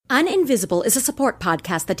Uninvisible is a support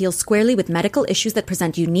podcast that deals squarely with medical issues that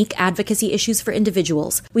present unique advocacy issues for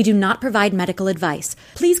individuals. We do not provide medical advice.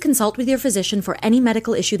 Please consult with your physician for any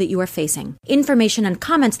medical issue that you are facing. Information and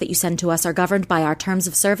comments that you send to us are governed by our terms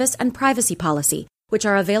of service and privacy policy, which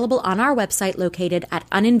are available on our website located at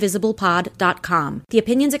uninvisiblepod.com. The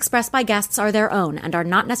opinions expressed by guests are their own and are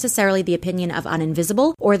not necessarily the opinion of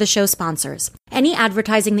Uninvisible or the show sponsors. Any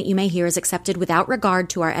advertising that you may hear is accepted without regard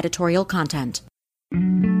to our editorial content.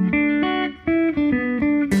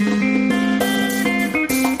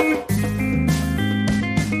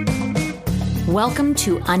 Welcome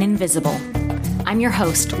to Uninvisible. I'm your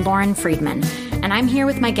host, Lauren Friedman, and I'm here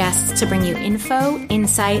with my guests to bring you info,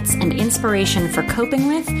 insights, and inspiration for coping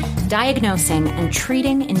with, diagnosing, and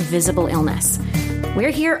treating invisible illness.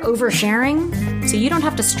 We're here oversharing, so you don't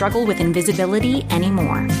have to struggle with invisibility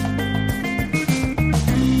anymore.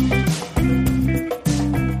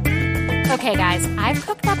 Okay, guys, I've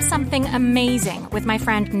cooked up something amazing with my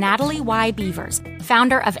friend Natalie Y. Beavers,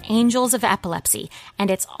 founder of Angels of Epilepsy, and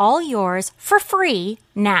it's all yours for free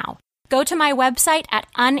now. Go to my website at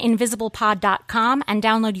uninvisiblepod.com and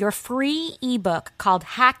download your free ebook called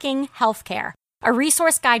Hacking Healthcare, a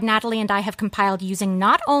resource guide Natalie and I have compiled using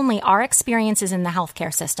not only our experiences in the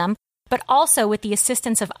healthcare system, but also with the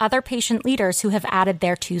assistance of other patient leaders who have added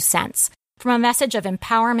their 2 cents. From a message of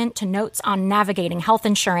empowerment to notes on navigating health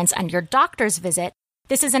insurance and your doctor's visit,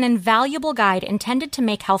 this is an invaluable guide intended to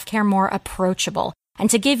make healthcare more approachable and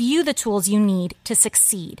to give you the tools you need to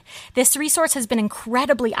succeed. This resource has been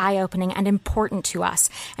incredibly eye-opening and important to us,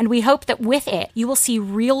 and we hope that with it, you will see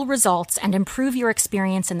real results and improve your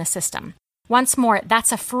experience in the system. Once more,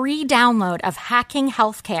 that's a free download of Hacking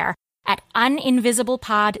Healthcare at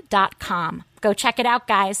uninvisiblepod.com. Go check it out,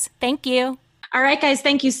 guys. Thank you. All right, guys,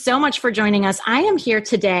 thank you so much for joining us. I am here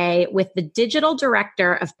today with the Digital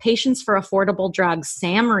Director of Patients for Affordable Drugs,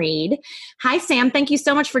 Sam Reid. Hi, Sam. Thank you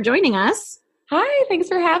so much for joining us. Hi, thanks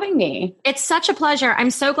for having me. It's such a pleasure.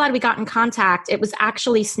 I'm so glad we got in contact. It was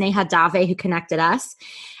actually Sneha Dave who connected us.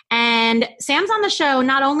 And Sam's on the show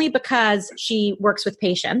not only because she works with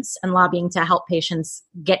patients and lobbying to help patients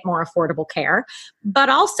get more affordable care, but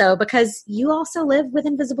also because you also live with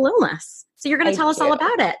invisible illness. So you're going to tell us all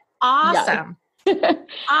about it. Awesome. Yeah.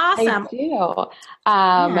 Awesome.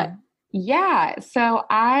 I do. So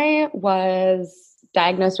I was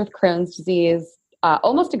diagnosed with Crohn's disease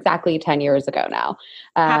almost exactly 10 years ago now.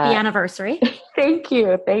 Happy anniversary. Thank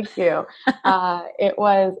you. It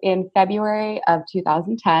was in February of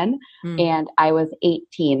 2010, and I was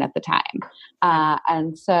 18 at the time.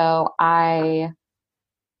 And so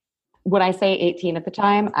when I say 18 at the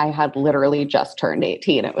time, I had literally just turned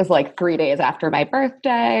 18. It was like 3 days after my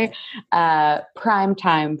birthday, prime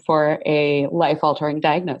time for a life-altering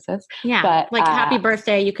diagnosis. Yeah, but, happy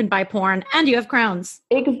birthday, you can buy porn, and you have Crohn's.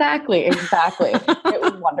 Exactly. It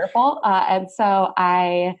was wonderful. And so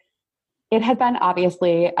it had been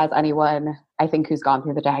obviously, as anyone I think who's gone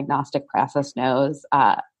through the diagnostic process knows,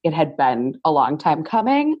 it had been a long time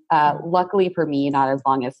coming. Luckily for me, not as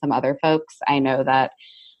long as some other folks. I know that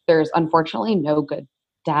there's unfortunately no good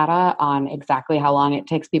data on exactly how long it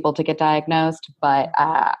takes people to get diagnosed, but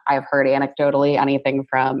I've heard anecdotally anything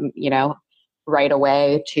from, right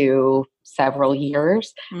away to several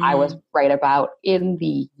years. I was right about in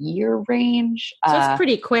the year range. So it's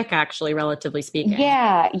pretty quick, actually, relatively speaking.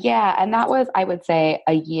 Yeah. And that was, I would say,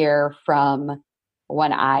 a year from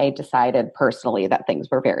when I decided personally that things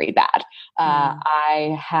were very bad.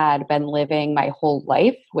 I had been living my whole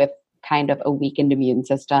life with kind of a weakened immune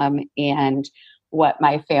system and what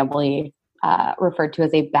my family referred to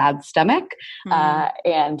as a bad stomach.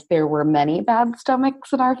 And there were many bad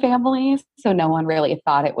stomachs in our family, so no one really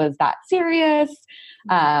thought it was that serious.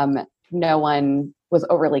 No one was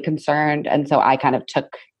overly concerned. And so I kind of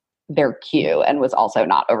took their cue and was also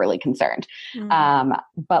not overly concerned.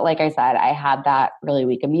 But like I said, I had that really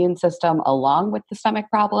weak immune system along with the stomach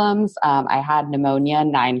problems. I had pneumonia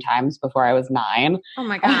 9 times before I was 9. Oh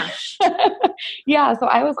my gosh. Yeah. So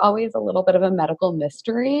I was always a little bit of a medical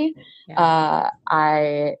mystery. Yeah.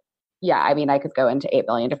 I could go into 8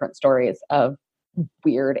 million different stories of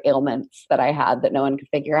weird ailments that I had that no one could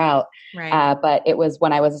figure out. Right. But it was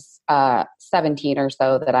when I was 17 or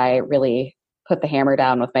so that I really put the hammer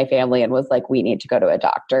down with my family and was like, we need to go to a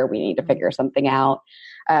doctor. We need to figure something out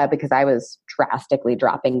because I was drastically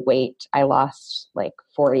dropping weight. I lost like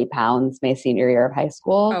 40 pounds my senior year of high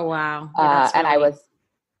school. Oh, wow. And I was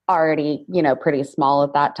already, pretty small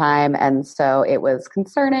at that time. And so it was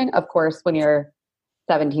concerning, of course, when you're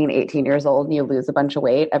 17, 18 years old and you lose a bunch of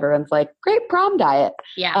weight, everyone's like, great prom diet.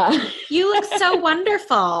 Yeah. You look so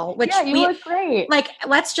wonderful. Which yeah, you look great. Like,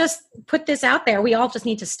 let's just put this out there. We all just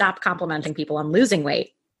need to stop complimenting people on losing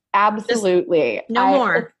weight. Absolutely. Just no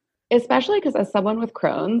more. Especially because as someone with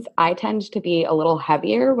Crohn's, I tend to be a little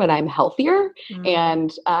heavier when I'm healthier.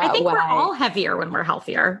 And I think we're all heavier when we're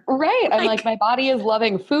healthier. Right. I'm like, my body is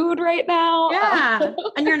loving food right now. Yeah.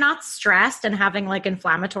 And you're not stressed and having like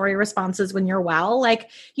inflammatory responses when you're well. Like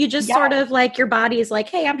you just sort of like your body is like,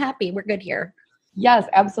 hey, I'm happy. We're good here. Yes,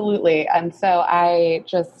 absolutely. And so I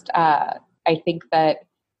just, I think that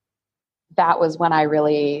was when I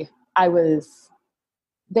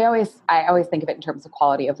always think of it in terms of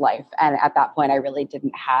quality of life. And at that point, I really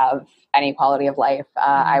didn't have any quality of life.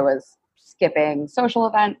 I was skipping social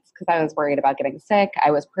events because I was worried about getting sick.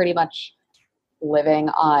 I was pretty much living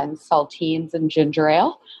on saltines and ginger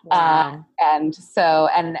ale. Wow. And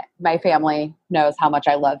my family knows how much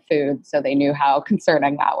I love food. So they knew how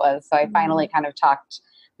concerning that was. So I finally kind of talked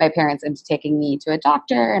my parents into taking me to a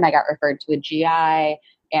doctor, and I got referred to a GI.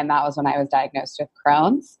 And that was when I was diagnosed with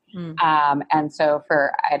Crohn's. And so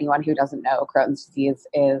for anyone who doesn't know, Crohn's disease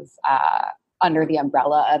is under the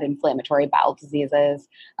umbrella of inflammatory bowel diseases.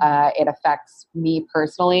 It affects me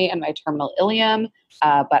personally and my terminal ileum.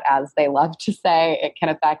 But as they love to say, it can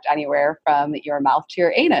affect anywhere from your mouth to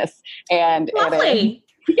your anus. And Lovely.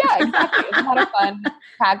 Yeah, exactly. It's not a fun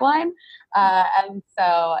tagline. And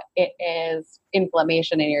so it is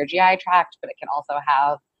inflammation in your GI tract, but it can also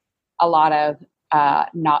have a lot of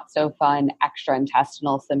not so fun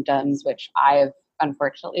extraintestinal symptoms, which I've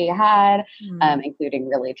unfortunately had, including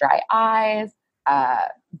really dry eyes,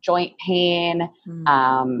 joint pain,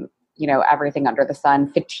 everything under the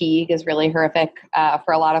sun. Fatigue is really horrific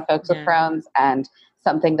for a lot of folks with Crohn's, and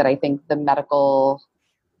something that I think the medical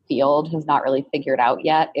field has not really figured out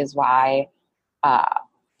yet is why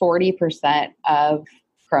 40% of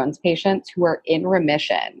Crohn's patients who are in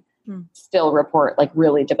remission still report like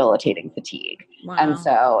really debilitating fatigue. Wow. And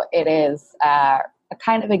so it is a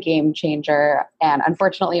kind of a game changer. And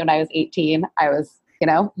unfortunately, when I was 18, I was,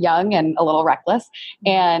 young and a little reckless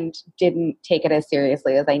and didn't take it as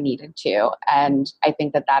seriously as I needed to. And I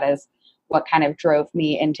think that is what kind of drove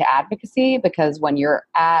me into advocacy, because when you're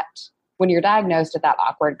diagnosed at that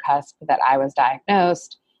awkward cusp that I was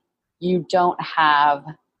diagnosed, you don't have,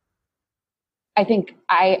 I think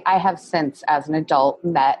I have since as an adult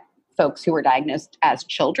met folks who were diagnosed as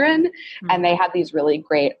children, and they had these really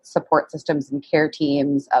great support systems and care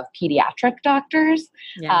teams of pediatric doctors.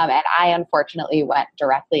 And I unfortunately went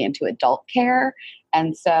directly into adult care.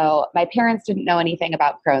 And so my parents didn't know anything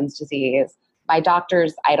about Crohn's disease. My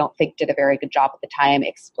doctors, I don't think, did a very good job at the time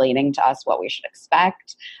explaining to us what we should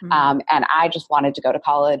expect. And I just wanted to go to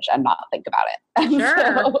college and not think about it.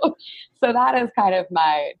 Sure. So that is kind of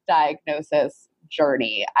my diagnosis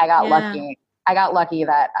journey. I got lucky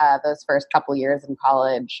that those first couple years in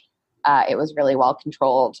college, it was really well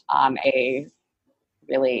controlled on a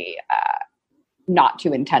really not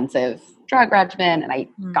too intensive drug regimen. And I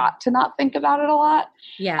got to not think about it a lot.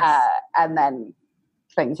 Yes. And then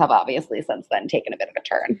things have obviously since then taken a bit of a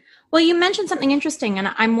turn. Well, you mentioned something interesting,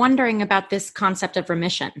 and I'm wondering about this concept of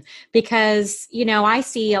remission, because, I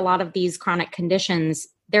see a lot of these chronic conditions,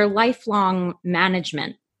 they're lifelong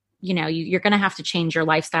management. You're going to have to change your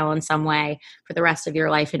lifestyle in some way for the rest of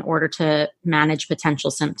your life in order to manage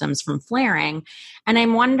potential symptoms from flaring. And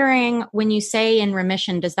I'm wondering, when you say in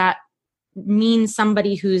remission, does that mean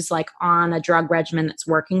somebody who's like on a drug regimen that's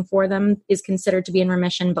working for them is considered to be in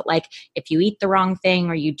remission? But like if you eat the wrong thing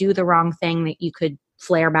or you do the wrong thing, that you could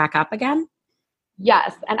flare back up again?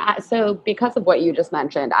 Yes. And so because of what you just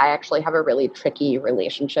mentioned, I actually have a really tricky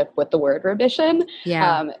relationship with the word remission.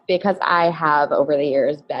 Because I have over the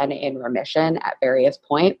years been in remission at various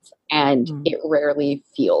points, and it rarely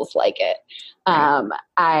feels like it.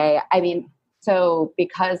 So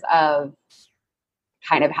because of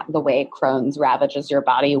kind of the way Crohn's ravages your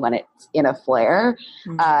body when it's in a flare,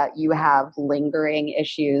 you have lingering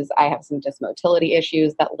issues. I have some dysmotility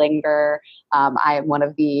issues that linger. I am one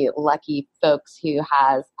of the lucky folks who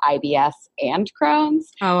has IBS and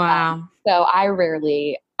Crohn's. Oh, wow. So I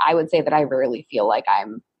would say that I rarely feel like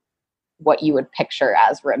I'm what you would picture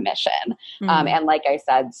as remission. And like I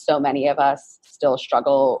said, so many of us still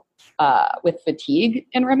struggle with fatigue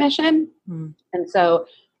in remission. And so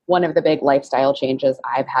one of the big lifestyle changes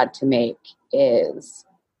I've had to make is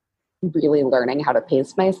really learning how to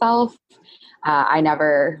pace myself. I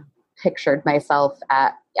never pictured myself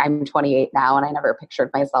I'm 28 now, and I never pictured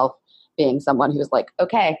myself being someone who's like,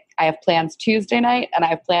 okay, I have plans Tuesday night and I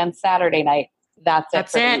have plans Saturday night.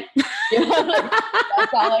 That's it.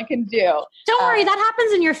 That's all I can do. Don't worry, that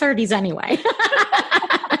happens in your 30s anyway.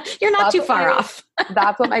 You're not too far off.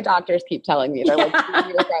 That's what my doctors keep telling me. They're like,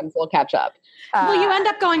 your friends will catch up. Well, you end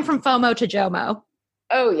up going from FOMO to JOMO.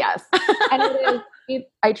 Oh, yes. And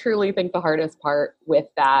I truly think the hardest part with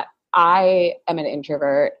that, I am an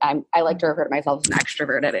introvert. I like to refer to myself as an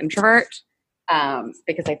extroverted introvert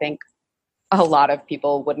because I think a lot of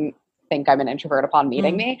people wouldn't think I'm an introvert upon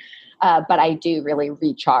meeting me. But I do really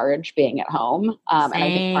recharge being at home. And I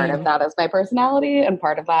think part of that is my personality and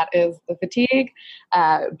part of that is the fatigue.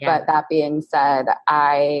 But that being said,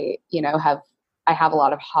 I have a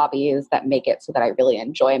lot of hobbies that make it so that I really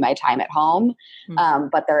enjoy my time at home.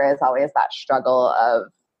 But there is always that struggle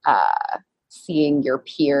of seeing your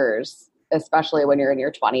peers, especially when you're in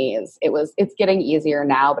your 20s. It's getting easier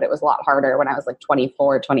now, but it was a lot harder when I was like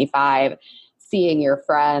 24, 25. Seeing your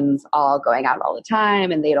friends all going out all the time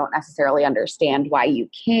and they don't necessarily understand why you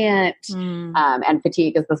can't. And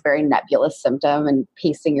fatigue is this very nebulous symptom, and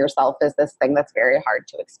pacing yourself is this thing that's very hard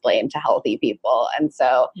to explain to healthy people. And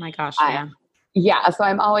so, my gosh, so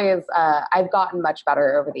I'm always, I've gotten much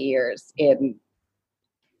better over the years in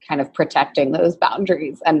kind of protecting those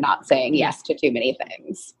boundaries and not saying yes to too many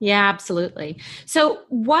things. Yeah, absolutely. So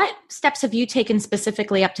what steps have you taken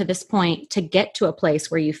specifically up to this point to get to a place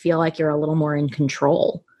where you feel like you're a little more in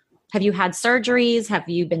control? Have you had surgeries? Have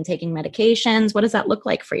you been taking medications? What does that look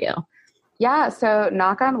like for you? Yeah. So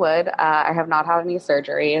knock on wood, I have not had any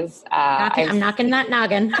surgeries. I'm knocking that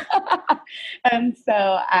noggin. And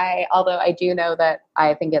so although I do know that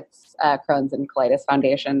I think it's Crohn's and Colitis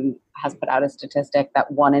Foundation has put out a statistic that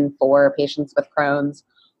 1 in 4 patients with Crohn's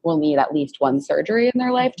will need at least one surgery in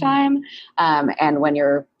their lifetime. And when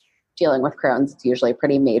you're dealing with Crohn's, it's usually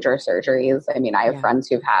pretty major surgeries. I mean, I have friends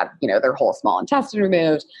who've had, their whole small intestine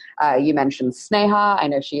removed. You mentioned Sneha. I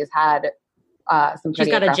know she's had She's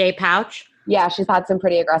got a J pouch. Yeah, she's had some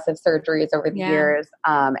pretty aggressive surgeries over the years.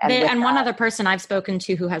 And one other person I've spoken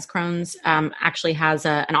to who has Crohn's actually has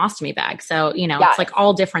an ostomy bag. So, it's like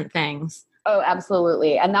all different things. Oh,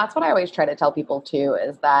 absolutely. And that's what I always try to tell people too,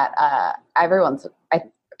 is that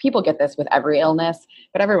people get this with every illness,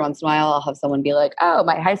 but every once in a while I'll have someone be like, oh,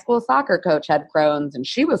 my high school soccer coach had Crohn's and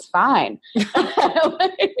she was fine.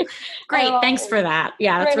 Great. Thanks for that.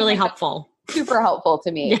 Yeah, that's really helpful. Super helpful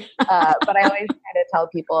to me. But I always try to tell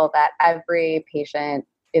people that every patient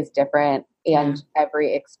is different and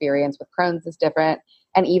every experience with Crohn's is different.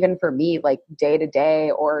 And even for me, like day to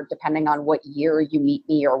day, or depending on what year you meet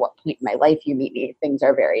me or what point in my life you meet me, things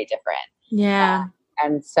are very different. Yeah.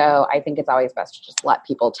 And so I think it's always best to just let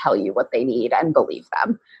people tell you what they need and believe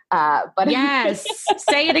them. But yes,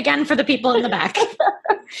 say it again for the people in the back.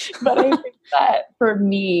 But I think that for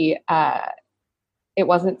me, it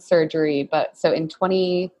wasn't surgery, but so I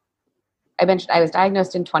mentioned I was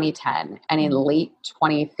diagnosed in 2010, and in late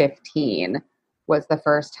 2015 was the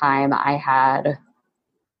first time I had,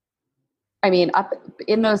 up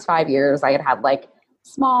in those 5 years, I had like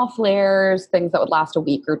small flares, things that would last a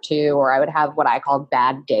week or two, or I would have what I called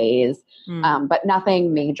bad days, but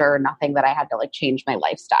nothing major, nothing that I had to like change my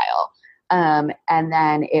lifestyle. And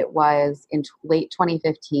then it was in late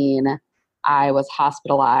 2015, I was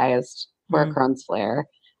hospitalized for a Crohn's flare,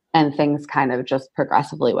 and things kind of just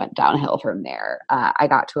progressively went downhill from there. I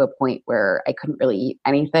got to a point where I couldn't really eat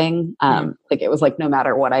anything. Like it was like no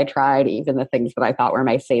matter what I tried, even the things that I thought were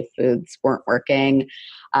my safe foods weren't working.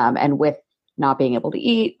 And with not being able to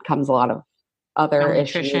eat comes a lot of other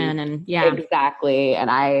issues. And exactly. And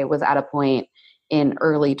I was at a point in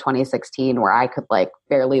early 2016 where I could like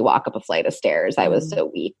barely walk up a flight of stairs. I was so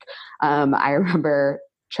weak. I remember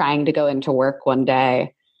trying to go into work one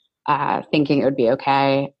day, thinking it would be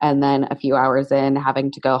okay. And then a few hours in,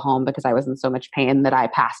 having to go home because I was in so much pain that I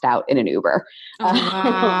passed out in an Uber. Oh,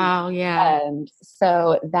 wow. Yeah. And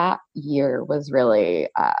so that year was really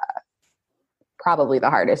probably the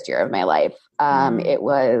hardest year of my life. I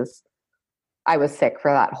was sick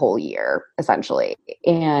for that whole year, essentially.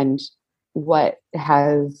 And what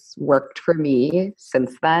has worked for me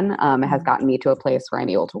since then has gotten me to a place where I'm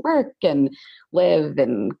able to work and live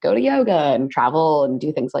and go to yoga and travel and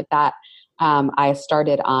do things like that. I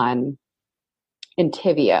started on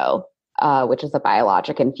Entyvio, which is a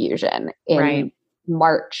biologic infusion, in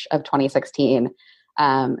March of 2016.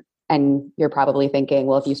 And you're probably thinking,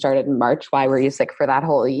 well, if you started in March, why were you sick for that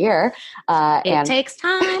whole year? It takes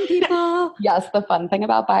time, people. Yes, the fun thing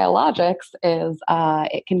about biologics is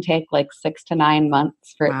it can take like 6 to 9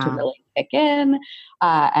 months for it to really kick in.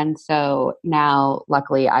 And so now,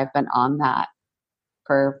 luckily, I've been on that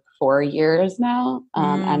for 4 years now.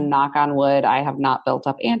 And knock on wood, I have not built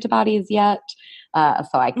up antibodies yet.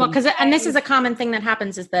 So I can and this is a common thing that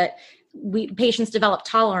happens is that patients develop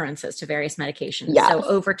tolerances to various medications. Yes. So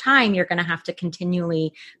over time, you're going to have to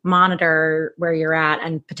continually monitor where you're at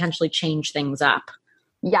and potentially change things up.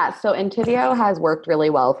 Yeah. So Entyvio has worked really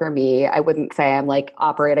well for me. I wouldn't say I'm like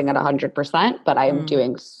operating at 100%, but I'm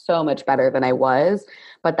doing so much better than I was.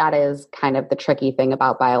 But that is kind of the tricky thing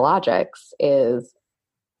about biologics is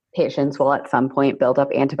patients will at some point build up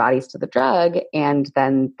antibodies to the drug and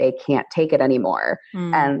then they can't take it anymore.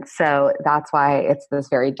 And so that's why it's this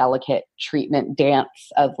very delicate treatment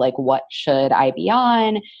dance of like, what should I be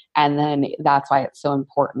on? And then that's why it's so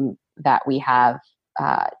important that we have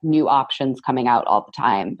new options coming out all the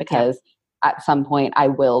time, because at some point I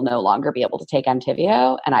will no longer be able to take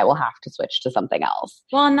Entyvio and I will have to switch to something else.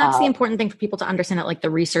 Well, and that's the important thing for people to understand, that like the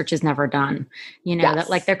research is never done, that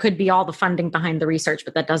like there could be all the funding behind the research,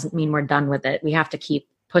 but that doesn't mean we're done with it. We have to keep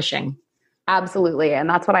pushing. Absolutely. And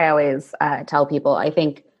that's what I always tell people. I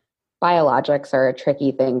think biologics are a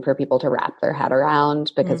tricky thing for people to wrap their head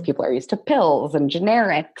around because people are used to pills and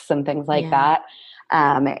generics and things like that.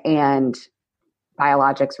 And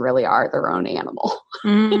biologics really are their own animal.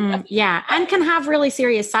 Yeah. And can have really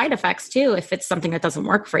serious side effects too, if it's something that doesn't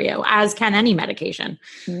work for you, as can any medication.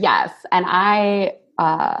 Yes. And I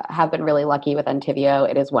have been really lucky with Entyvio.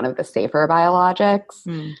 It is one of the safer biologics.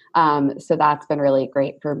 So that's been really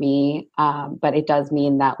great for me. But it does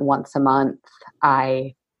mean that once a month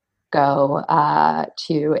I go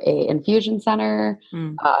to a infusion center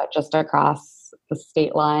just across the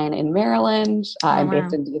state line in Maryland. I'm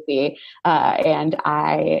based in DC, and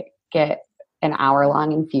I get an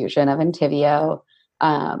hour-long infusion of Entyvio.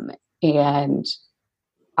 And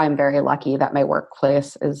I'm very lucky that my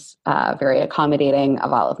workplace is very accommodating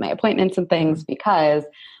of all of my appointments and things, because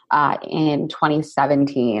in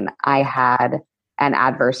 2017, I had an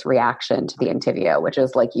adverse reaction to the Entyvio, which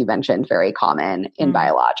is, like you mentioned, very common in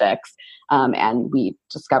biologics. And we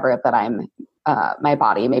discovered that my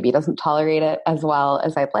body maybe doesn't tolerate it as well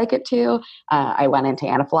as I'd like it to. I went into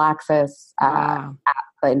anaphylaxis at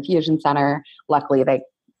the infusion center. Luckily,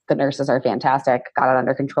 the nurses are fantastic, got it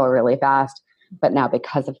under control really fast. But now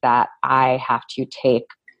because of that, I have to take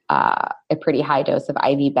a pretty high dose of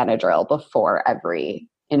IV Benadryl before every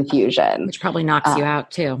infusion. Which probably knocks you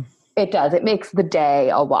out too. It does. It makes the day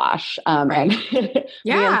a wash. Right.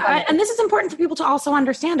 And this is important for people to also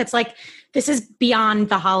understand. It's like, this is beyond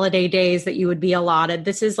the holiday days that you would be allotted.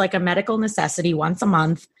 This is like a medical necessity once a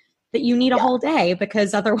month that you need a whole day,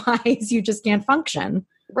 because otherwise you just can't function.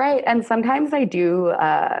 Right. And sometimes I do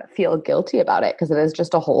feel guilty about it, because it is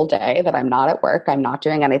just a whole day that I'm not at work. I'm not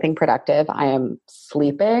doing anything productive. I am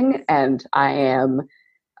sleeping, and I am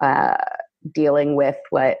dealing with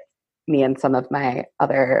what me and some of my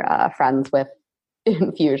other friends with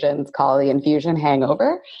infusions call the infusion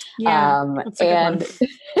hangover. That's a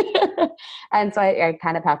good one. And so I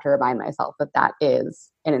kind of have to remind myself that is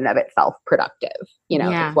in and of itself productive.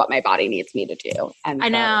 It's what my body needs me to do. And I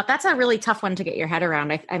know that's a really tough one to get your head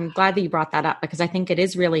around. I'm glad that you brought that up, because I think it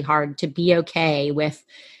is really hard to be okay with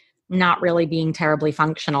not really being terribly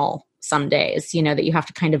functional some days, that you have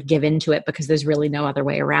to kind of give into it because there's really no other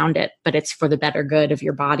way around it, but it's for the better good of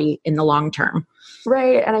your body in the long term.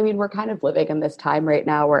 Right. And I mean, we're kind of living in this time right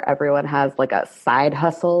now where everyone has like a side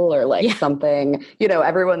hustle or like something,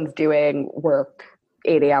 everyone's doing work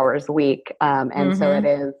 80 hours a week. And so it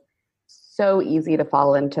is so easy to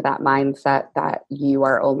fall into that mindset that you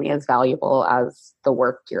are only as valuable as the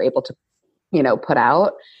work you're able to, put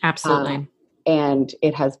out. Absolutely. And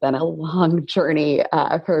it has been a long journey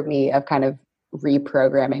for me of kind of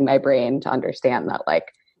reprogramming my brain to understand that,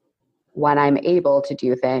 like, when I'm able to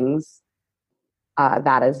do things,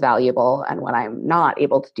 that is valuable. And when I'm not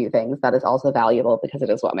able to do things, that is also valuable, because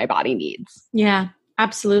it is what my body needs. Yeah,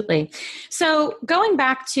 absolutely. So going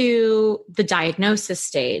back to the diagnosis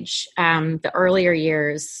stage, the earlier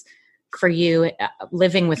years for you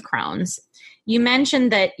living with Crohn's, you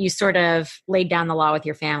mentioned that you sort of laid down the law with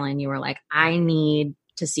your family and you were like, I need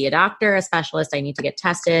to see a doctor, a specialist. I need to get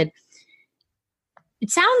tested.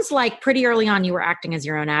 It sounds like pretty early on you were acting as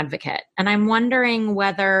your own advocate. And I'm wondering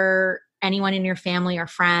whether anyone in your family or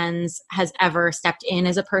friends has ever stepped in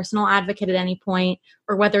as a personal advocate at any point,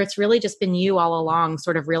 or whether it's really just been you all along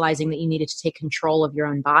sort of realizing that you needed to take control of your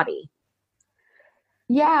own body.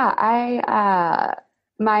 Yeah,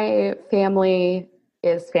 my family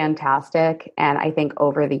is fantastic. And I think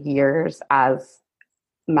over the years, as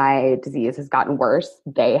my disease has gotten worse,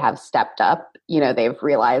 they have stepped up. They've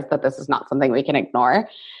realized that this is not something we can ignore.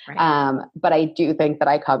 Right. But I do think that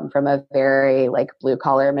I come from a very like blue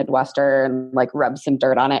collar Midwestern, like rub some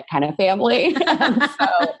dirt on it kind of family. And so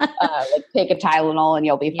like take a Tylenol and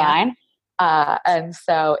you'll be fine. And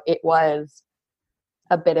so it was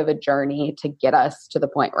a bit of a journey to get us to the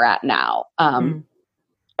point we're at now.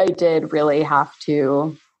 I did really have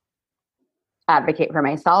to advocate for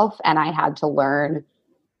myself, and I had to learn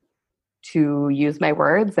to use my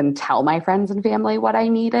words and tell my friends and family what I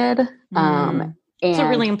needed. It's a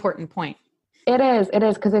really important point. It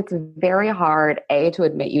is because it's very hard, A, to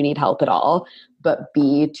admit you need help at all, but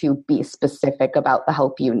B, to be specific about the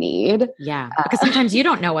help you need. Yeah, because sometimes you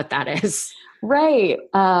don't know what that is. Right.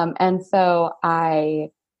 And so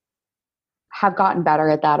I have gotten better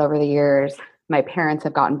at that over the years. My parents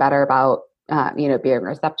have gotten better about, being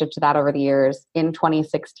receptive to that over the years. In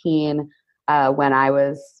 2016, when I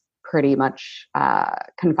was pretty much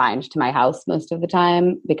confined to my house most of the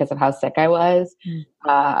time because of how sick I was,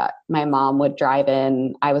 my mom would drive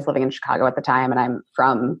in. I was living in Chicago at the time, and I'm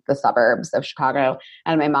from the suburbs of Chicago.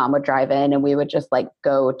 And my mom would drive in, and we would just like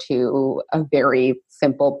go to a very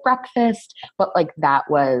simple breakfast. But like that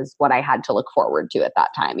was what I had to look forward to at that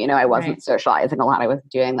time. I wasn't socializing a lot. I wasn't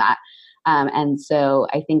doing that. And so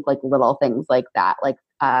I think like little things like that, like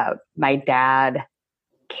my dad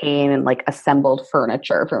came and like assembled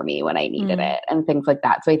furniture for me when I needed it and things like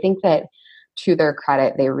that. So I think that to their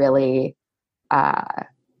credit, they really,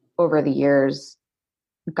 over the years,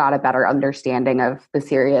 got a better understanding of the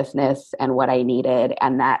seriousness and what I needed,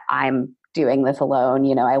 and that I'm doing this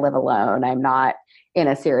alone. I live alone. I'm not in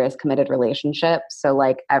a serious committed relationship. So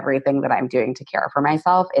like everything that I'm doing to care for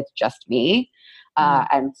myself, it's just me.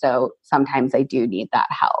 And so sometimes I do need that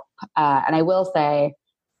help. And I will say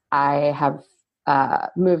I have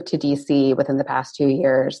moved to DC within the past 2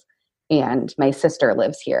 years, and my sister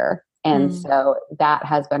lives here. And so that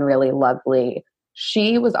has been really lovely.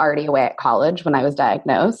 She was already away at college when I was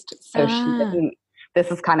diagnosed. So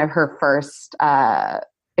this is kind of her first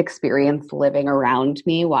experience living around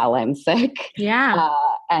me while I'm sick. Yeah.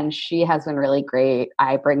 And she has been really great.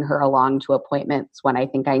 I bring her along to appointments when I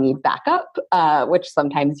think I need backup, which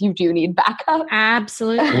sometimes you do need backup.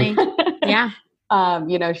 Absolutely. Yeah.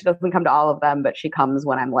 She doesn't come to all of them, but she comes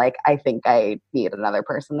when I'm like, I think I need another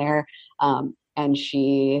person there. And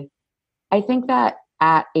I think that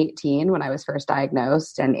at 18, when I was first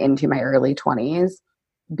diagnosed and into my early 20s,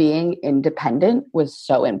 being independent was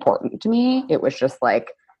so important to me. It was just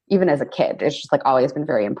like, even as a kid, it's just like always been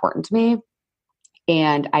very important to me.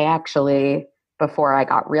 And I actually, before I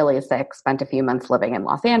got really sick, spent a few months living in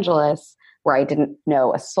Los Angeles where I didn't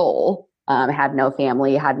know a soul. Had no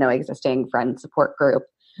family, had no existing friend support group.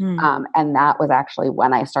 And that was actually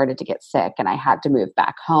when I started to get sick and I had to move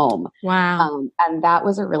back home. Wow. And that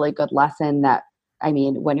was a really good lesson that,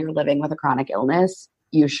 when you're living with a chronic illness,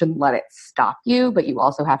 you shouldn't let it stop you, but you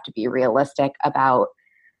also have to be realistic about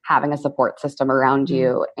having a support system around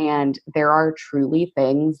you. And there are truly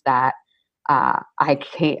things that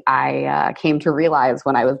I came to realize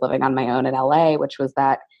when I was living on my own in LA, which was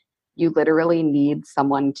that you literally need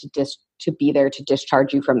someone to be there to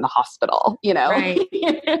discharge you from the hospital, Right.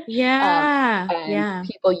 Yeah.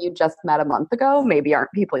 People you just met a month ago maybe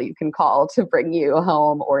aren't people you can call to bring you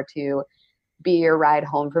home or to be your ride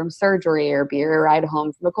home from surgery or be your ride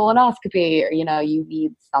home from a colonoscopy. Or, you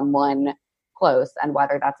need someone close, and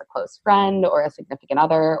whether that's a close friend or a significant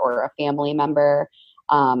other or a family member.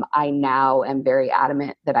 I now am very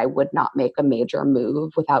adamant that I would not make a major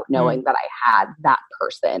move without knowing that I had that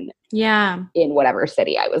person in whatever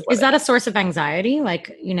city I was living. Is that a source of anxiety?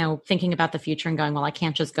 Like, thinking about the future and going, well, I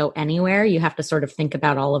can't just go anywhere. You have to sort of think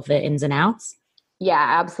about all of the ins and outs. Yeah,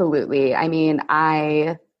 absolutely.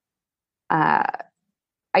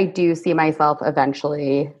 I do see myself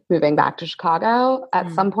eventually moving back to Chicago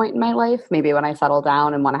at some point in my life, maybe when I settle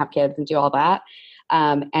down and want to have kids and do all that.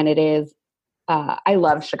 And it is, I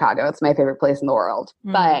love Chicago. It's my favorite place in the world,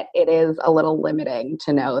 but it is a little limiting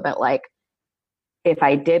to know that like, if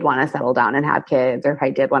I did want to settle down and have kids, or if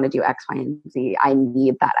I did want to do X, Y, and Z, I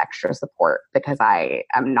need that extra support because I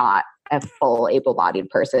am not a full able-bodied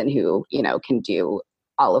person who, can do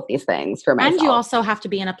all of these things for myself. And you also have to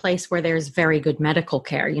be in a place where there's very good medical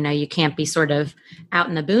care. You can't be sort of out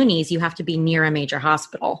in the boonies. You have to be near a major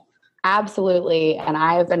hospital. Absolutely. And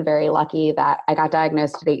I've been very lucky that I got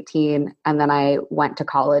diagnosed at 18 and then I went to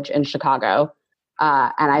college in Chicago.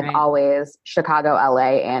 And I've always, Chicago,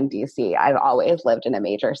 LA, and DC, I've always lived in a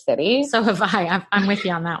major city. So have I. I'm with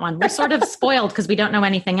you on that one. We're sort of spoiled because we don't know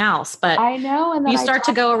anything else. But I know. And then you start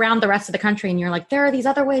to go around the rest of the country and you're like, there are these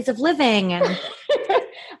other ways of living. And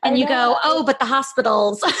And you go, oh, but the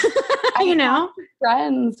hospitals, you know?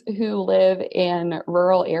 Friends who live in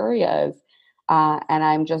rural areas. And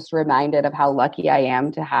I'm just reminded of how lucky I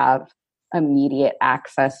am to have immediate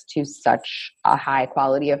access to such a high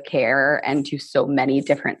quality of care and to so many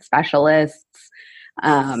different specialists.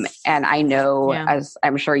 And I know, as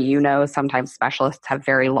I'm sure you know, sometimes specialists have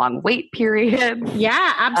very long wait periods.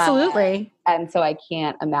 Yeah, absolutely. And so I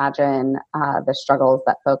can't imagine the struggles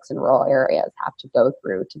that folks in rural areas have to go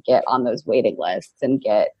through to get on those waiting lists and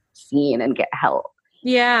get seen and get help.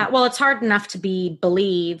 Yeah. Well, it's hard enough to be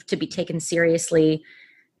believed, to be taken seriously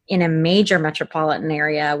in a major metropolitan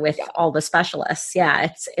area with all the specialists.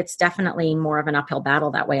 Yeah. It's definitely more of an uphill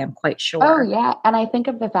battle that way. I'm quite sure. Oh yeah. And I think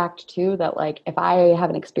of the fact too, that like, if I have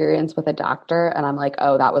an experience with a doctor and I'm like,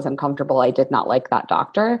 oh, that was uncomfortable, I did not like that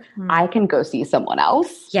doctor, I can go see someone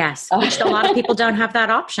else. Yes. Which a lot of people don't have that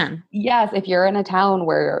option. Yes. If you're in a town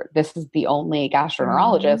where this is the only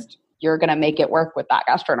gastroenterologist, you're going to make it work with that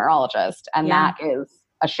gastroenterologist. And that is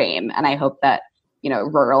a shame. And I hope that,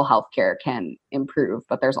 rural healthcare can improve,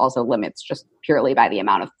 but there's also limits just purely by the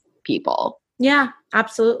amount of people. Yeah,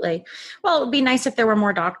 absolutely. Well, it would be nice if there were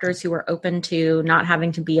more doctors who were open to not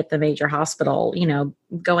having to be at the major hospital,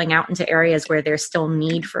 going out into areas where there's still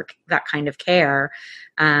need for that kind of care,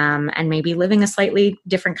 and maybe living a slightly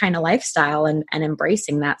different kind of lifestyle and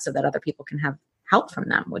embracing that so that other people can have help from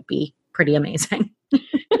them would be pretty amazing.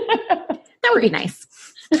 That would be nice.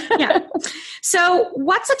 Yeah. So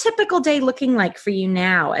what's a typical day looking like for you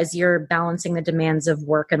now as you're balancing the demands of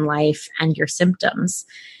work and life and your symptoms?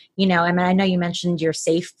 I know you mentioned your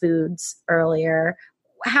safe foods earlier.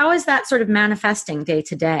 How is that sort of manifesting day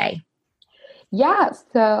to day? Yeah.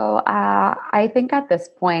 So I think at this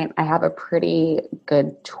point I have a pretty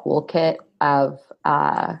good toolkit of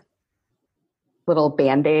little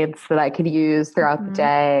Band-Aids that I could use throughout the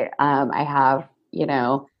day. I have,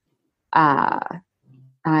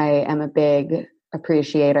 I am a big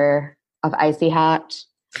appreciator of Icy Hot.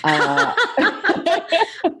 Aren't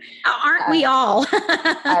we all?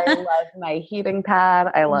 I love my heating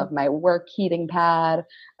pad. I love my work heating pad.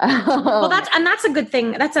 Well, that's a good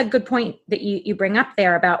thing. That's a good point that you bring up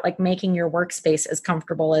there about like making your workspace as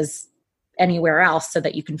comfortable as anywhere else so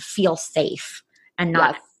that you can feel safe and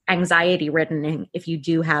not anxiety ridden if you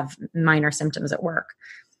do have minor symptoms at work.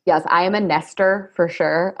 Yes, I am a nester for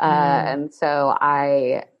sure. And so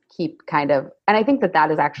I keep and I think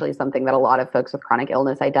that is actually something that a lot of folks with chronic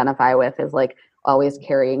illness identify with, is like always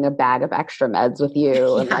carrying a bag of extra meds with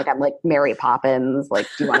you. And like, I'm like Mary Poppins, like,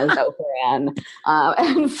 do you want a Zofran?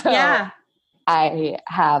 And so I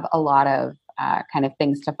have a lot of kind of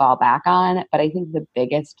things to fall back on. But I think the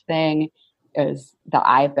biggest thing is that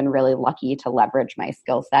I've been really lucky to leverage my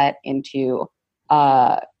skill set into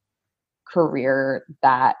career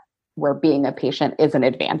where being a patient is an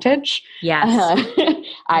advantage. Yes.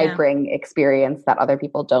 I bring experience that other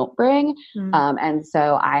people don't bring. And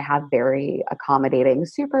so I have very accommodating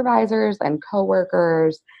supervisors and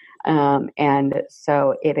coworkers. And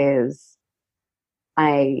so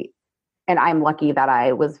I'm lucky that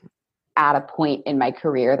I was at a point in my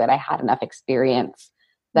career that I had enough experience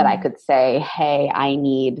that I could say, hey, I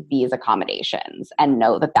need these accommodations, and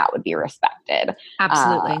know that would be respected.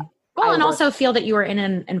 Absolutely. Well, and also feel that you were in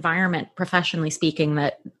an environment, professionally speaking,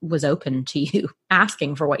 that was open to you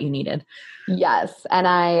asking for what you needed. Yes. And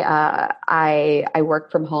I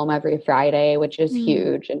work from home every Friday, which is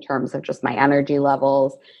huge in terms of just my energy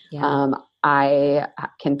levels. Yeah. I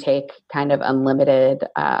can take kind of unlimited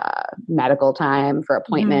medical time for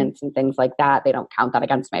appointments and things like that. They don't count that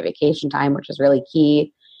against my vacation time, which is really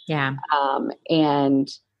key. Yeah. And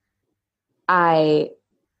I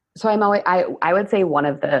would say one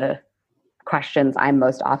of the questions I'm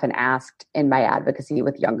most often asked in my advocacy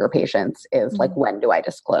with younger patients is like, when do I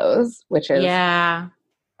disclose? Which is a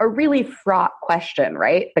really fraught question,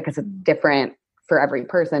 right? Because it's different for every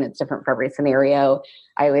person. It's different for every scenario.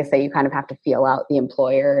 I always say you kind of have to feel out the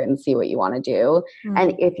employer and see what you want to do.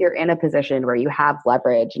 And if you're in a position where you have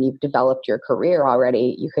leverage and you've developed your career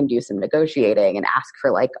already, you can do some negotiating and ask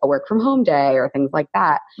for like a work from home day or things like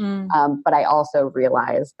that. But I also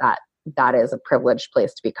realize that is a privileged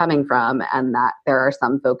place to be coming from, and that there are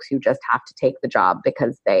some folks who just have to take the job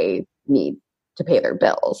because they need to pay their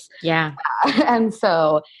bills. Yeah. And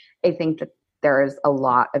so I think that there's a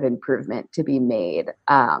lot of improvement to be made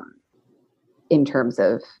in terms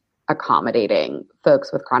of accommodating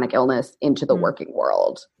folks with chronic illness into the working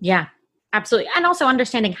world. Yeah, absolutely. And also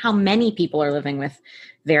understanding how many people are living with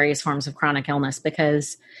various forms of chronic illness,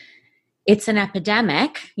 because it's an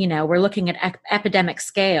epidemic. We're looking at epidemic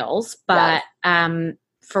scales, but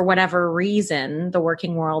for whatever reason, the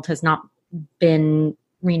working world has not been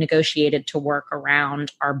renegotiated to work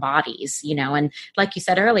around our bodies, and like you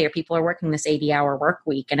said earlier, people are working this 80-hour work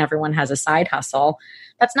week and everyone has a side hustle.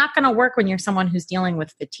 That's not going to work when you're someone who's dealing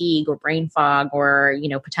with fatigue or brain fog or,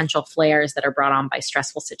 potential flares that are brought on by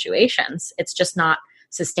stressful situations. It's just not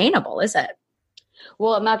sustainable, is it?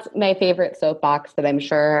 Well, and that's my favorite soapbox that I'm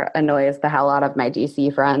sure annoys the hell out of my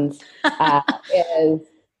DC friends, is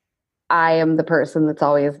I am the person that's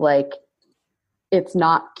always like, it's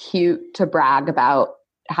not cute to brag about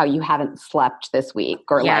how you haven't slept this week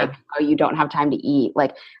or like how you don't have time to eat.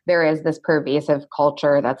 Like there is this pervasive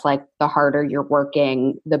culture that's like the harder you're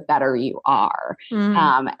working, the better you are.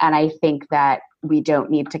 And I think that we don't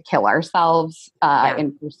need to kill ourselves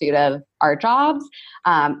in pursuit of our jobs.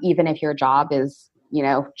 Even if your job is,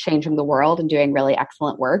 changing the world and doing really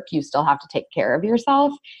excellent work, you still have to take care of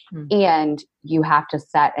yourself. And you have to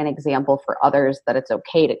set an example for others that it's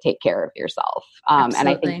okay to take care of yourself. And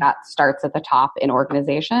I think that starts at the top in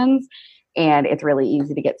organizations. And it's really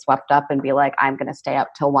easy to get swept up and be like, I'm going to stay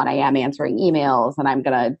up till 1 a.m. answering emails and I'm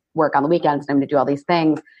going to work on the weekends and I'm going to do all these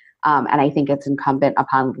things. And I think it's incumbent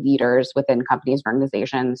upon leaders within companies and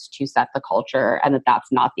organizations to set the culture and that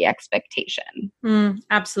that's not the expectation.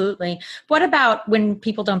 Absolutely. What about when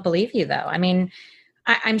people don't believe you, though? I mean,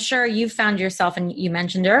 I'm sure you've found yourself, and you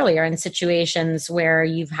mentioned earlier, in situations where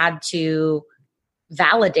you've had to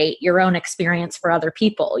validate your own experience for other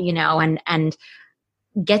people, and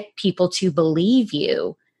get people to believe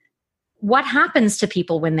you. What happens to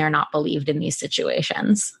people when they're not believed in these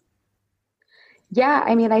situations? Yeah,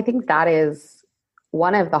 I mean, I think that is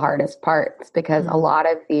one of the hardest parts because a lot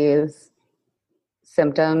of these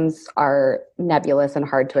symptoms are nebulous and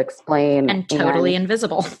hard to explain. And totally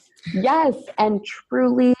invisible. Yes. And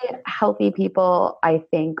truly healthy people, I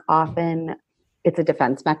think often it's a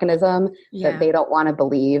defense mechanism that they don't want to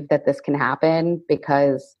believe that this can happen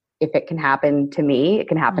because if it can happen to me, it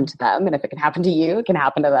can happen to them. And if it can happen to you, it can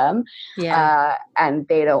happen to them. And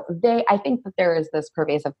I think that there is this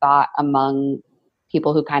pervasive thought among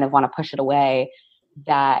people who kind of want to push it away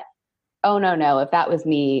that, oh, no, if that was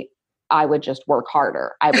me, I would just work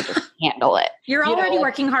harder. I would just handle it. You're already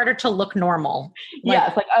working harder to look normal. Yeah.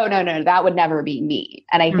 It's like, oh, no, that would never be me.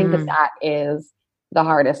 And I think that is the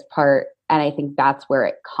hardest part. And I think that's where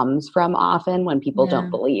it comes from often when people don't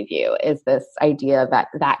believe you, is this idea that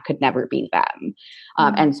that could never be them.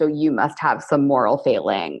 And so you must have some moral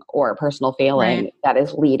failing or personal failing that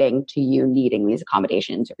is leading to you needing these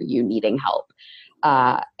accommodations or you needing help.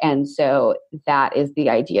 And so that is the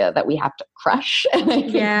idea that we have to crush. And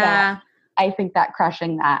I think that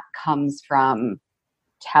crushing that comes from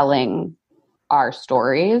telling our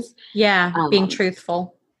stories. Being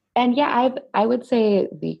truthful. And I would say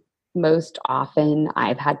the most often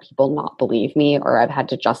I've had people not believe me or I've had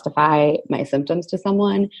to justify my symptoms to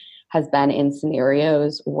someone has been in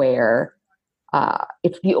scenarios where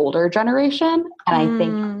it's the older generation. And I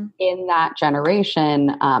think in that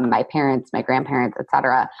generation, my parents, my grandparents, et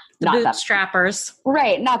cetera, the bootstrappers.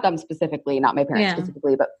 Right. Not them specifically, not my parents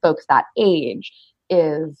specifically, but folks that age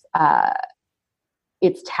is,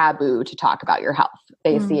 it's taboo to talk about your health.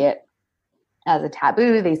 They see it as a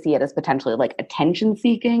taboo. They see it as potentially like attention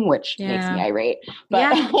seeking, which makes me irate.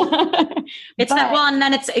 But and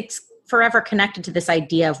then it's forever connected to this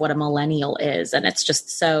idea of what a millennial is. And it's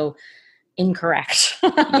just so incorrect.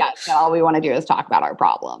 So all we want to do is talk about our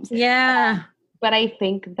problems. But I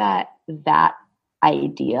think that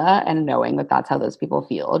idea and knowing that that's how those people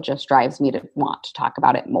feel just drives me to want to talk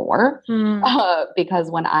about it more.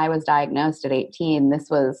 Because when I was diagnosed at 18,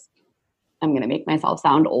 this was, I'm going to make myself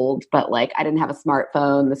sound old, but like I didn't have a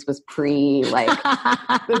smartphone. This was this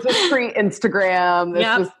was pre-Instagram.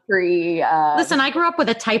 This was pre. Listen, I grew up with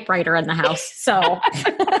a typewriter in the house, so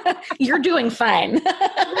you're doing fine.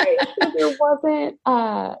 Right. So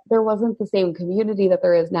there wasn't the same community that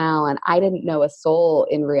there is now, and I didn't know a soul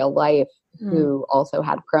in real life who also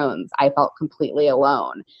had Crohn's. I felt completely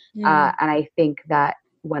alone, and I think that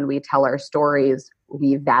when we tell our stories,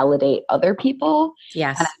 we validate other people.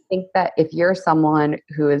 Yes. And I think that if you're someone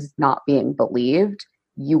who is not being believed,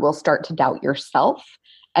 you will start to doubt yourself.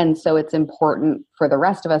 And so it's important for the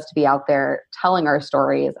rest of us to be out there telling our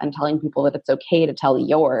stories and telling people that it's okay to tell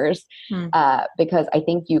yours, because I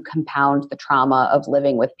think you compound the trauma of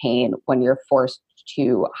living with pain when you're forced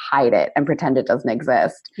to hide it and pretend it doesn't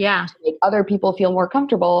exist. To make other people feel more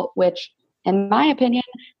comfortable, which in my opinion,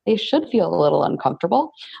 they should feel a little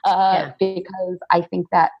uncomfortable because I think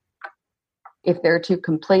that if they're too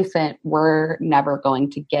complacent, we're never going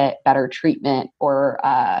to get better treatment or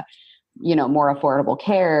more affordable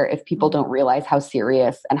care if people don't realize how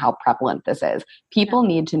serious and how prevalent this is. People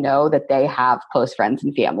need to know that they have close friends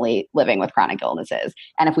and family living with chronic illnesses.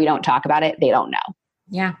 And if we don't talk about it, they don't know.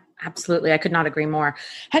 Yeah, absolutely. I could not agree more.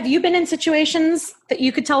 Have you been in situations that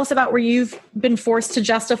you could tell us about where you've been forced to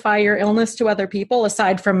justify your illness to other people,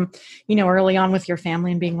 aside from, early on with your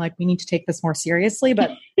family and being like, we need to take this more seriously,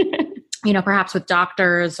 but, perhaps with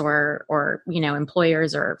doctors or,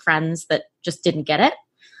 employers or friends that just didn't get it?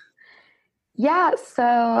 Yeah.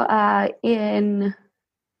 So in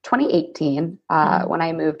 2018, when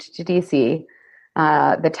I moved to DC,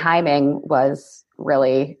 the timing was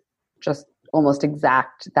really just almost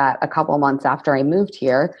exact that a couple months after I moved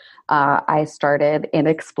here, I started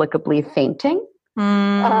inexplicably fainting.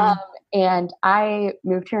 And I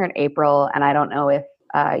moved here in April, and I don't know if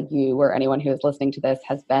you or anyone who is listening to this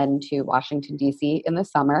has been to Washington, D.C. in the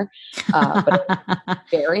summer, but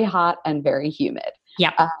it's very hot and very humid.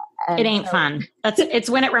 Yep. It ain't fun. It's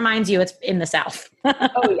when it reminds you it's in the South.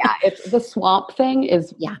 Oh yeah. It's the swamp thing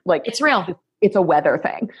is like, it's real. It's a weather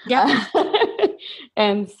thing. Yeah.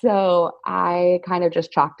 And so I kind of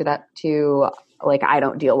just chalked it up to like, I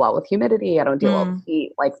don't deal well with humidity. I don't deal well with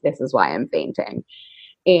heat. Like, this is why I'm fainting.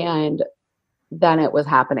 And then it was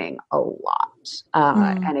happening a lot.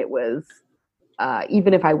 And it was,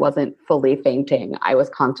 even if I wasn't fully fainting, I was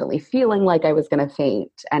constantly feeling like I was going to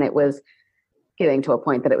faint. And it was getting to a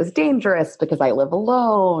point that it was dangerous because I live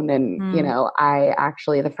alone. And, I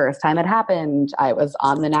actually, the first time it happened, I was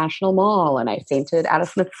on the National Mall and I fainted at a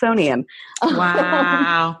Smithsonian.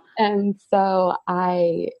 Wow. And so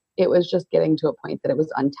it was just getting to a point that it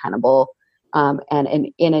was untenable.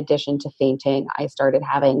 And in addition to fainting, I started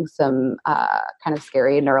having some kind of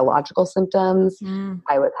scary neurological symptoms.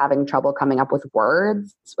 I was having trouble coming up with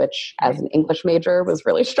words, which as an English major was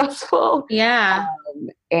really stressful. Yeah.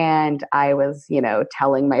 And I was,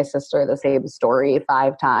 telling my sister the same story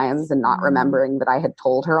 5 times and not remembering that I had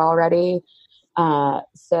told her already.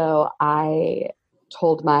 So I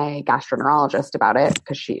told my gastroenterologist about it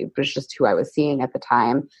because she was just who I was seeing at the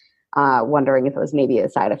time. Wondering if it was maybe a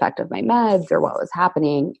side effect of my meds or what was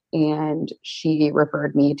happening. And she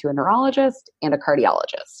referred me to a neurologist and a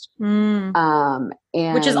cardiologist.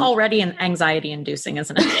 Which is already an anxiety inducing,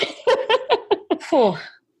 isn't it?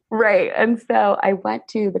 Right. And so I went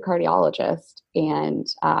to the cardiologist and,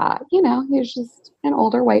 he was just an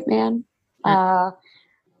older white man.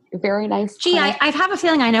 Very nice. Gee, I have a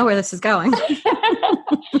feeling I know where this is going.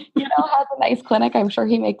 Has a nice clinic. I'm sure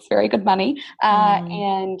he makes very good money.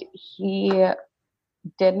 And he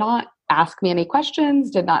did not ask me any questions,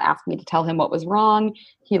 did not ask me to tell him what was wrong.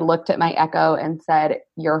 He looked at my echo and said,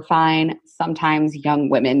 "You're fine. Sometimes young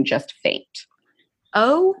women just faint."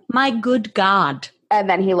 Oh my good God. And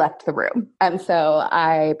then he left the room. And so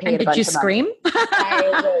I paid and a bunch did you of scream?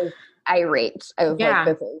 I was irate. I was like,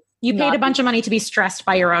 this is you paid a bunch of money to be stressed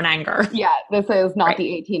by your own anger. Yeah, this is not the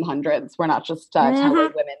 1800s. We're not just telling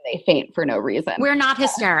women they faint for no reason. We're not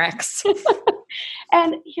hysterics.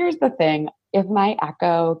 And here's the thing. If my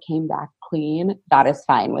echo came back clean, that is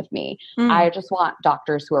fine with me. I just want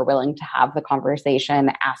doctors who are willing to have the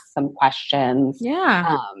conversation, ask some questions.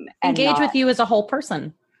 Yeah. And engage with you as a whole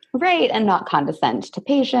person. Right. And not condescend to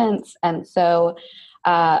patients. And so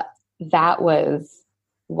that was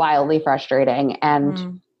wildly frustrating.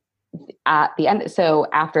 And at the end, so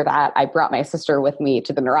after that, I brought my sister with me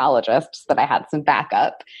to the neurologist so that I had some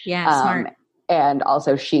backup. Yeah, smart. And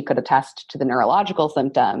also she could attest to the neurological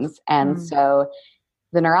symptoms. And so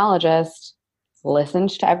the neurologist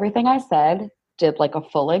listened to everything I said, did like a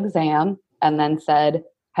full exam, and then said,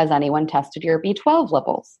 "Has anyone tested your B12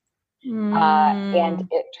 levels?" And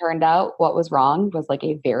it turned out what was wrong was like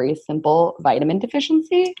a very simple vitamin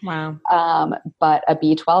deficiency. Wow. But a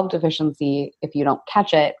B12 deficiency, if you don't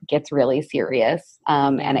catch it, gets really serious.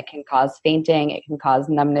 And it can cause fainting. It can cause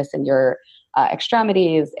numbness in your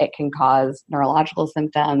extremities. It can cause neurological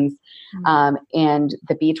symptoms. And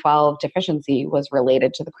the B12 deficiency was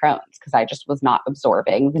related to the Crohn's because I just was not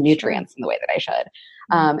absorbing the nutrients in the way that I should.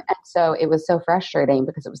 And so it was so frustrating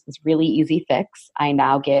because it was this really easy fix. I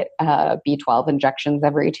now get B12 injections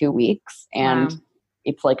every 2 weeks, and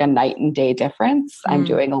it's like a night and day difference. I'm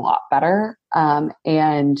doing a lot better.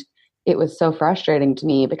 And it was so frustrating to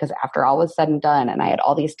me because after all was said and done, and I had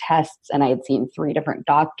all these tests and I had seen 3 different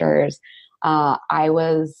doctors, I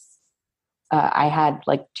had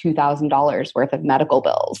like $2,000 worth of medical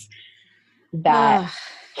bills that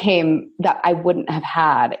that I wouldn't have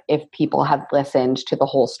had if people had listened to the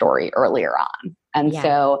whole story earlier on. And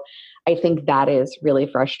so I think that is really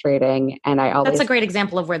frustrating. And that's a great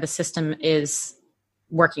example of where the system is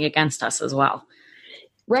working against us as well.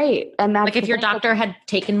 Right. And that's like if your doctor had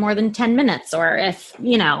taken more than 10 minutes, or if,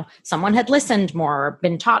 someone had listened more or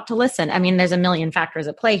been taught to listen. I mean, there's a million factors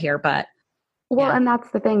at play here, but. Well, and that's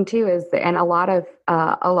the thing too, and a lot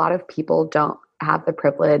of people don't have the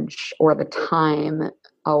privilege or the time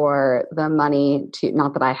or the money to,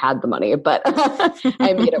 not that I had the money, but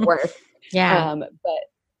I made it work. Yeah. But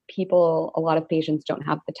a lot of patients don't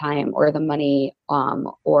have the time or the money,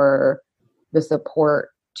 or the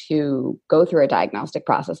support to go through a diagnostic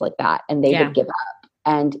process like that. And they would give up.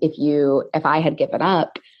 And if I had given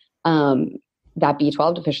up, that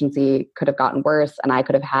B12 deficiency could have gotten worse and I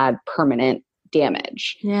could have had permanent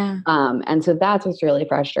damage. Yeah. And so that's what's really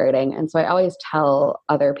frustrating. And so I always tell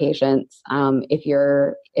other patients, if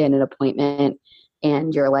you're in an appointment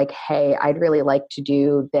and you're like, hey, I'd really like to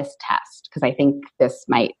do this test because I think this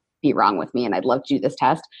might be wrong with me and I'd love to do this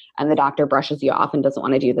test. And the doctor brushes you off and doesn't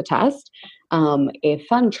want to do the test. A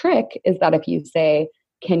fun trick is that if you say,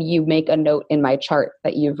 can you make a note in my chart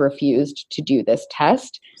that you've refused to do this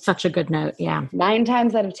test? Such a good note. Yeah. 9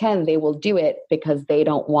 times out of 10, they will do it because they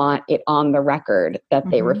don't want it on the record that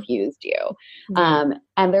they refused you. And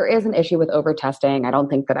there is an issue with over-testing. I don't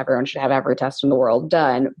think that everyone should have every test in the world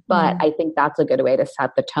done, but I think that's a good way to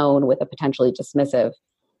set the tone with a potentially dismissive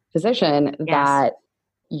physician that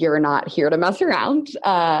you're not here to mess around.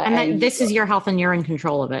 And that this is your health and you're in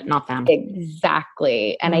control of it, not them.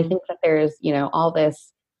 Exactly. And I think that there's, all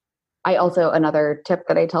this. Another tip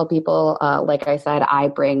that I tell people, like I said, I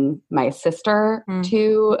bring my sister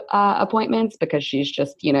to appointments because she's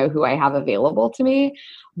just, who I have available to me.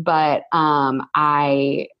 But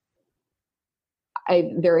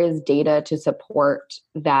there is data to support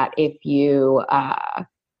that if you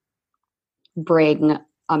bring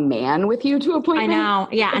a man with you to appointments. I know.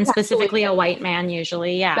 Yeah. And specifically a white man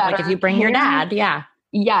usually. Yeah. Like if you bring your dad. Yeah.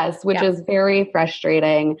 Yes. Which is very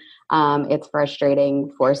frustrating. It's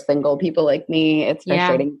frustrating for single people like me. It's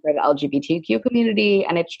frustrating for the LGBTQ community.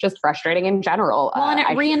 And it's just frustrating in general. Well, and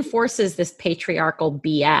it reinforces this patriarchal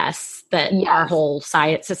BS that our whole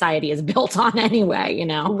society is built on anyway,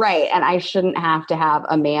 Right. And I shouldn't have to have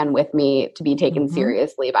a man with me to be taken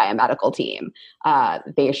seriously by a medical team.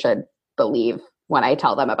 They should believe when I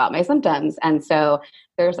tell them about my symptoms. And so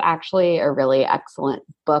there's actually a really excellent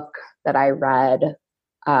book that I read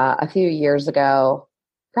a few years ago,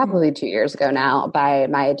 probably 2 years ago now, by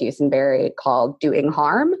Maya Dusenberry called Doing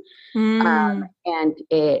Harm. And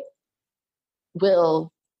it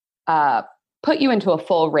will put you into a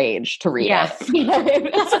full rage to read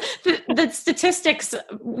it. The statistics,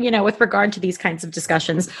 with regard to these kinds of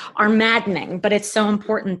discussions are maddening, but it's so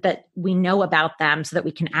important that we know about them so that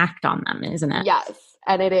we can act on them, isn't it? Yes.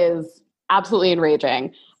 And it is absolutely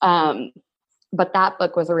enraging. But that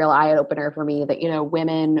book was a real eye-opener for me that,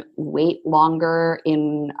 women wait longer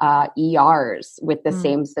in ERs with the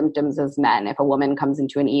same symptoms as men. If a woman comes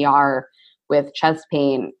into an ER with chest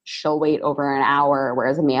pain, she'll wait over an hour,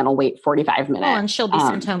 whereas a man will wait 45 minutes. Well, and she'll be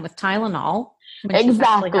sent home with Tylenol when she's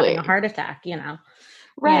actually having a heart attack,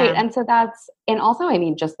 Right. Yeah. And so and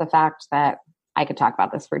also, just the fact that I could talk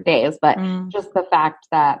about this for days, but just the fact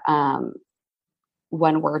that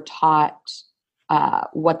when we're taught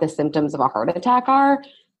what the symptoms of a heart attack are,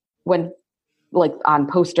 when like on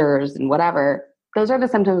posters and whatever, those are the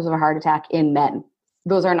symptoms of a heart attack in men.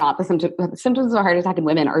 Those are not the symptoms. The symptoms of a heart attack in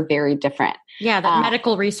women are very different. Yeah, that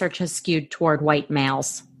medical research has skewed toward white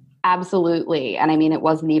males. Absolutely. And it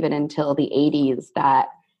wasn't even until the 80s that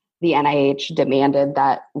the NIH demanded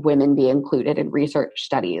that women be included in research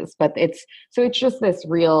studies. But it's just this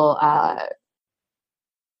real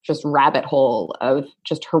just rabbit hole of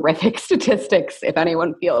just horrific statistics, if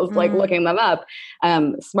anyone feels like looking them up.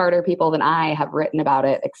 Smarter people than I have written about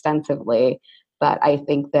it extensively, but I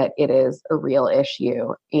think that it is a real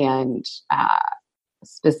issue, and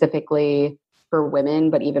specifically for women,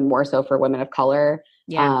 but even more so for women of color,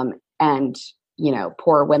 and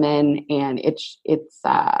poor women. And it's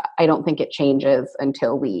I don't think it changes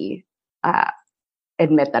until we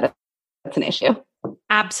admit that it's an issue.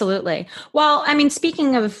 Absolutely. Well,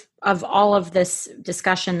 speaking of all of this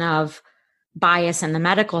discussion of bias in the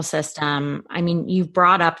medical system, you've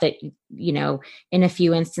brought up that, in a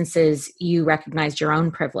few instances, you recognized your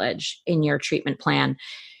own privilege in your treatment plan.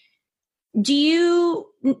 Do you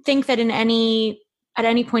think that at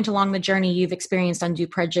any point along the journey, you've experienced undue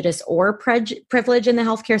prejudice or privilege in the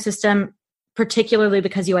healthcare system, particularly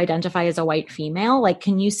because you identify as a white female? Like,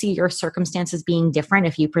 can you see your circumstances being different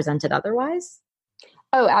if you presented otherwise?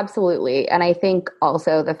 Oh, absolutely. And I think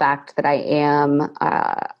also the fact that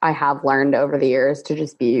I have learned over the years to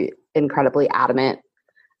just be incredibly adamant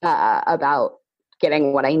about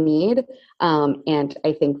getting what I need. And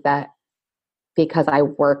I think that because I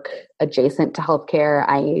work adjacent to healthcare,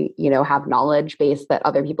 I, have knowledge base that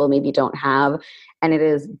other people maybe don't have. And it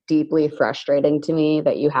is deeply frustrating to me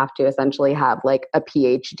that you have to essentially have like a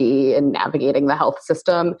PhD in navigating the health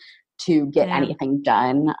system to get anything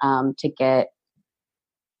done, to get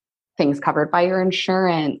things covered by your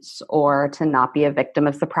insurance, or to not be a victim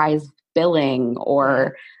of surprise billing,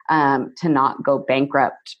 or to not go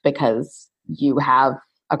bankrupt because you have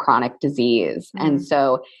a chronic disease. Mm-hmm. And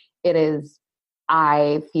so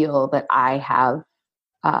I feel that I have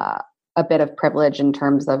a bit of privilege in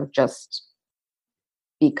terms of just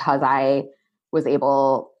because I was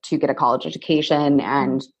able to get a college education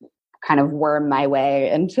and kind of worm my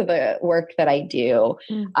way into the work that I do.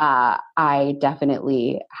 I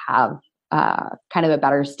definitely have kind of a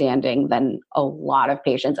better standing than a lot of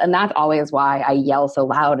patients. And that's always why I yell so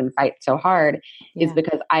loud and fight so hard, is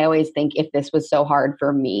because I always think, if this was so hard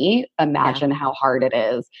for me, imagine how hard it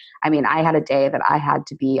is. I mean, I had a day that I had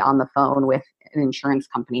to be on the phone with an insurance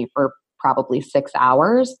company for probably 6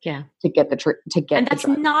 hours to get and that's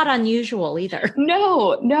not unusual either.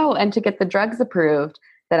 No. And to get the drugs approved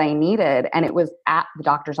that I needed. And it was at the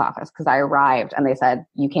doctor's office, because I arrived and they said,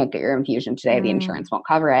 you can't get your infusion today. The insurance won't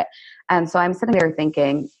cover it. And so I'm sitting there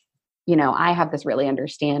thinking, I have this really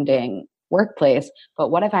understanding workplace,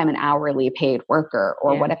 but what if I'm an hourly paid worker?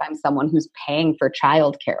 Or what if I'm someone who's paying for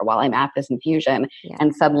childcare while I'm at this infusion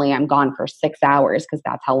and suddenly I'm gone for 6 hours because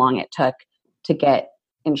that's how long it took to get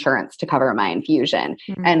insurance to cover my infusion.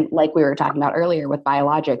 And like we were talking about earlier with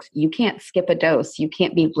biologics, you can't skip a dose. You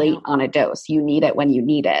can't be late on a dose. You need it when you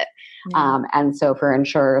need it. And so for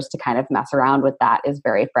insurers to kind of mess around with that is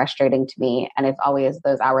very frustrating to me. And it's always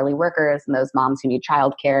those hourly workers and those moms who need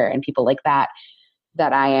childcare and people like that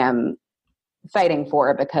I am fighting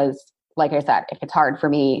for, because like I said, if it's hard for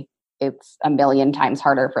me, it's a million times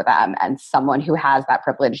harder for them. And someone who has that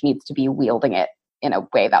privilege needs to be wielding it in a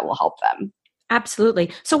way that will help them.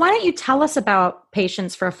 Absolutely. So why don't you tell us about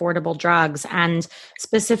Patients for Affordable Drugs, and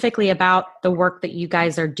specifically about the work that you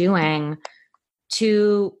guys are doing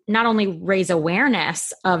to not only raise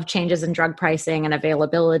awareness of changes in drug pricing and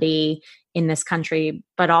availability in this country,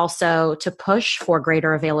 but also to push for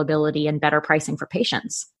greater availability and better pricing for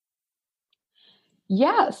patients?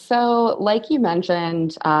 Yeah. So like you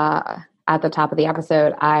mentioned at the top of the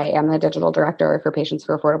episode, I am the digital director for Patients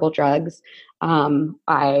for Affordable Drugs.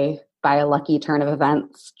 By a lucky turn of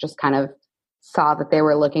events, just kind of saw that they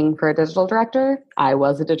were looking for a digital director. I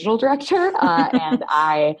was a digital director, and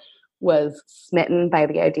I was smitten by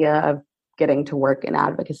the idea of getting to work in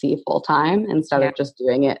advocacy full time instead of just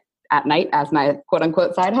doing it at night as my quote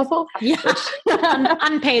unquote side hustle. Yeah.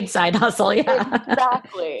 Unpaid side hustle. Yeah.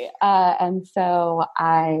 Exactly. And so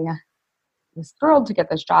I was thrilled to get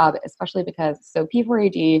this job, especially because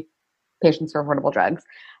P4AD, Patients for Affordable Drugs,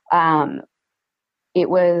 it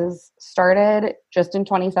was started just in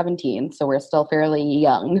 2017, so we're still fairly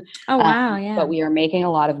young. Oh, wow, yeah. But we are making a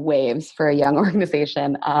lot of waves for a young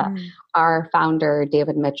organization. Our founder,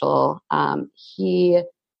 David Mitchell, he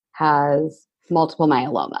has multiple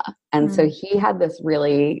myeloma. And so he had this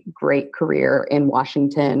really great career in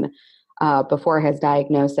Washington before his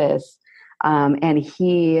diagnosis. And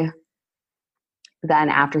he then,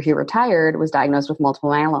 after he retired, was diagnosed with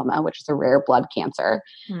multiple myeloma, which is a rare blood cancer.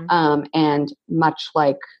 And much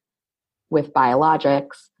like with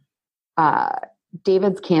biologics,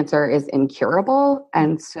 David's cancer is incurable.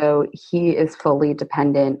 And so he is fully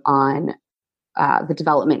dependent on the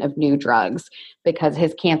development of new drugs, because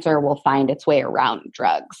his cancer will find its way around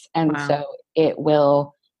drugs. And so it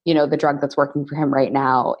will, the drug that's working for him right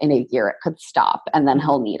now, in a year, it could stop, and then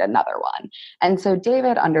he'll need another one. And so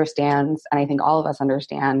David understands, and I think all of us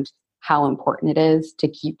understand, how important it is to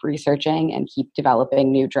keep researching and keep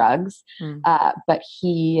developing new drugs. But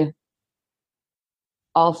he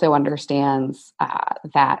also understands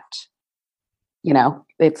that,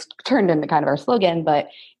 it's turned into kind of our slogan, but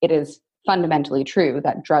it is fundamentally true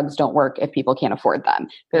that drugs don't work if people can't afford them.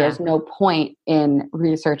 There's no point in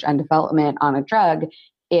research and development on a drug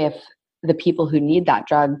if the people who need that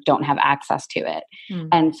drug don't have access to it.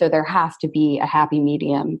 And so there has to be a happy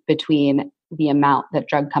medium between the amount that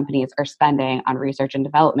drug companies are spending on research and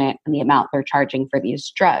development and the amount they're charging for these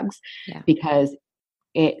drugs, because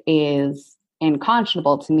it is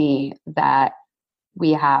unconscionable to me that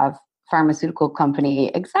we have pharmaceutical company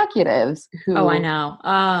executives who... Oh, I know.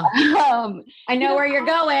 I know where you're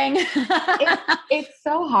going. It's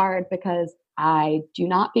so hard, because I do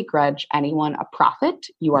not begrudge anyone a profit.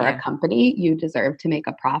 You are a company. You deserve to make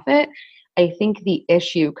a profit. I think the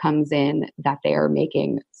issue comes in that they are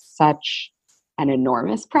making such an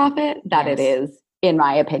enormous profit that it is in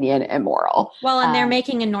my opinion, immoral. Well, and they're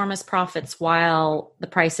making enormous profits while the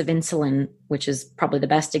price of insulin, which is probably the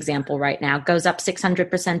best example right now, goes up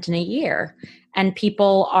 600% in a year. And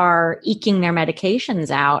people are eking their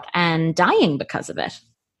medications out and dying because of it.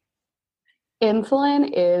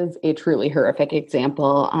 Insulin is a truly horrific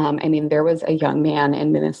example. I mean, there was a young man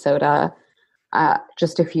in Minnesota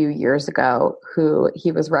just a few years ago who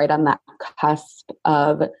he was right on that cusp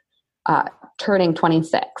of turning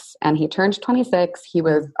 26, and he turned 26. He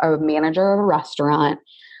was a manager of a restaurant,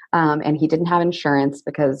 and he didn't have insurance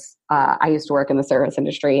because I used to work in the service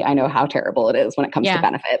industry. I know how terrible it is when it comes to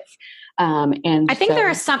benefits. And I think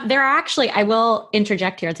there are actually, I will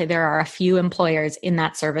interject here and say there are a few employers in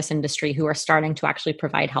that service industry who are starting to actually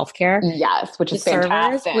provide healthcare. Yes, which is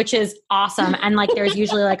fantastic. Which is awesome. And like, there's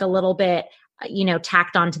usually like a little bit,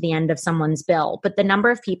 tacked on to the end of someone's bill. But the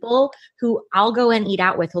number of people who I'll go and eat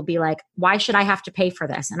out with will be like, why should I have to pay for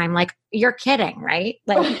this? And I'm like, you're kidding, right?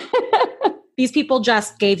 Like these people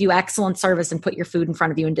just gave you excellent service and put your food in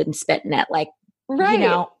front of you and didn't spit in it. Like,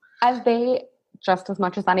 right. As they just as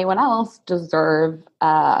much as anyone else deserve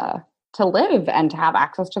to live and to have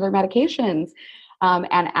access to their medications.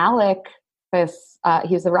 And Alec,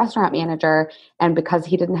 he's a restaurant manager, and because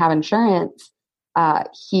he didn't have insurance,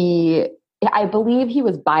 I believe he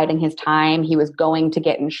was biding his time. He was going to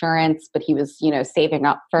get insurance, but he was, saving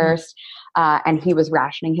up first. And he was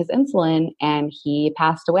rationing his insulin, and he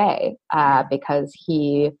passed away because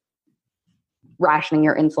rationing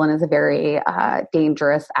your insulin is a very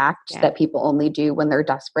dangerous act that people only do when they're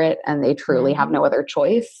desperate and they truly have no other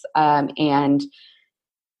choice. And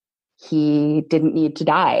he didn't need to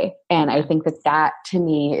die. And I think that to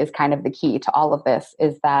me is kind of the key to all of this,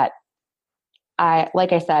 is that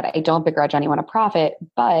like I said, I don't begrudge anyone a profit,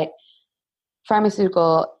 but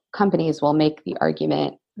pharmaceutical companies will make the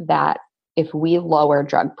argument that if we lower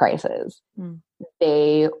drug prices,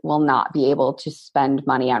 they will not be able to spend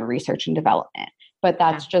money on research and development. But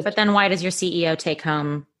that's just... But then why does your CEO take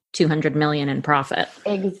home $200 million in profit?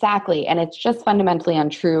 Exactly. And it's just fundamentally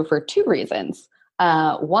untrue for two reasons.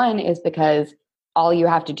 One is because all you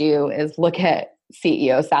have to do is look at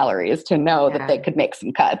CEO salaries to know that they could make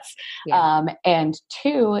some cuts. And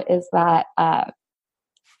two is that I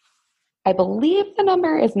believe the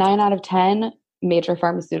number is 9 out of 10 major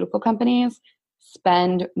pharmaceutical companies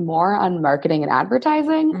spend more on marketing and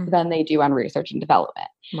advertising than they do on research and development.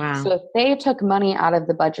 Wow. So if they took money out of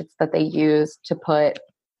the budgets that they use to put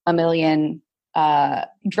 1 million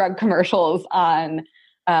drug commercials on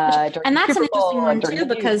and that's an interesting one too,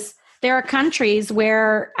 because there are countries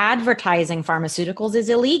where advertising pharmaceuticals is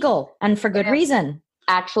illegal, and for good reason.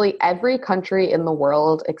 Actually, every country in the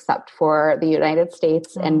world except for the United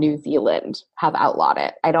States and New Zealand have outlawed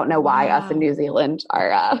it. I don't know why us in New Zealand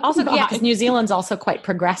are also because New Zealand's also quite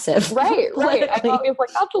progressive. Right. I'm always like,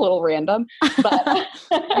 that's a little random. But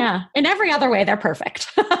in every other way, they're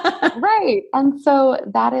perfect. Right. And so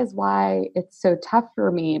that is why it's so tough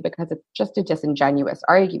for me, because it's just a disingenuous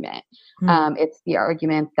argument. It's the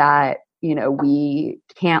argument that we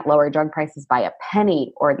can't lower drug prices by a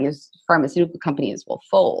penny or these pharmaceutical companies will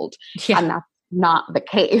fold. And that's not the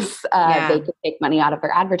case. They could take money out of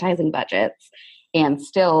their advertising budgets and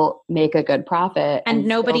still make a good profit. And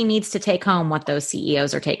nobody needs to take home what those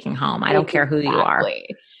CEOs are taking home. I don't care who you are.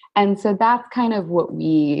 And so that's kind of what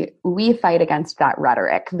we fight against, that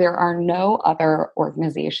rhetoric. There are no other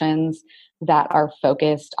organizations that are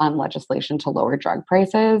focused on legislation to lower drug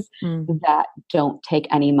prices that don't take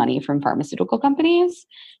any money from pharmaceutical companies.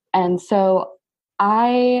 And so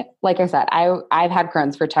like I said, I've had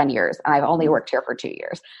Crohn's for 10 years and I've only worked here for 2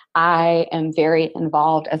 years. I am very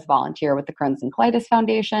involved as a volunteer with the Crohn's and Colitis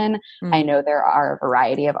Foundation. I know there are a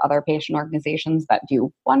variety of other patient organizations that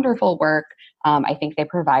do wonderful work. I think they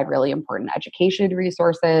provide really important education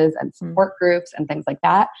resources and support groups and things like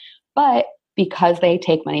that. But because they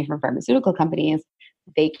take money from pharmaceutical companies,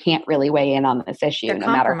 they can't really weigh in on this issue, no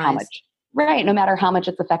matter how much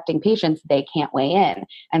it's affecting patients, they can't weigh in.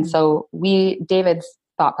 And so David's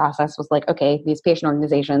thought process was like, okay, these patient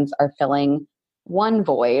organizations are filling one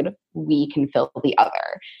void, we can fill the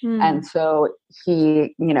other. And so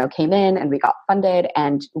he, came in and we got funded,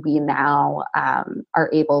 and we now are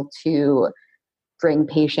able to bring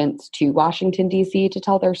patients to Washington, D.C. to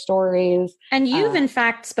tell their stories. And you've, in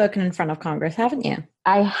fact, spoken in front of Congress, haven't you?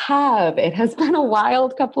 I have. It has been a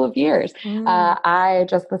wild couple of years. I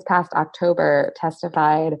just this past October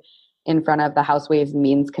testified in front of the House Ways and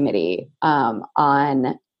Means Committee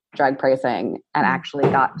on drug pricing and actually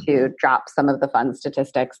got to drop some of the fun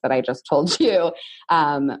statistics that I just told you.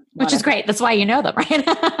 Which is great. That's why you know them, right?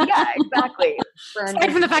 Yeah, exactly.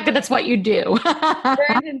 Aside from the fact that that's what you do.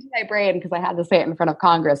 Burned into my brain because I had to say it in front of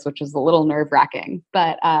Congress, which was a little nerve-wracking.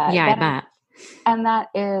 But yeah, I bet. And that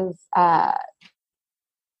is,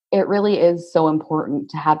 it really is so important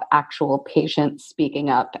to have actual patients speaking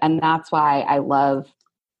up. And that's why I love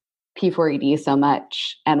P4AD so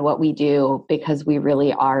much and what we do, because we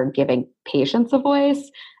really are giving patients a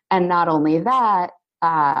voice. And not only that,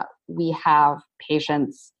 we have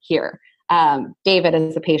patients here. David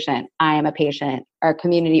is a patient. I am a patient. Our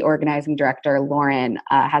community organizing director, Lauren,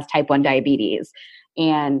 has type 1 diabetes.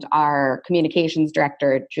 And our communications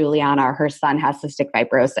director, Juliana, her son has cystic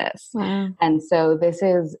fibrosis. Wow. And so this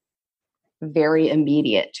is very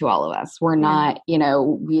immediate to all of us. We're not,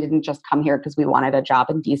 we didn't just come here because we wanted a job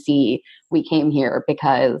in DC. We came here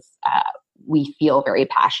because we feel very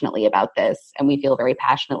passionately about this. And we feel very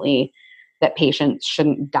passionately that patients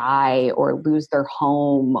shouldn't die or lose their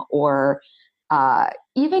home or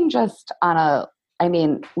even just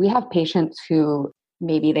we have patients who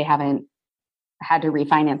maybe they haven't had to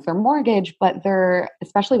refinance their mortgage, but they're,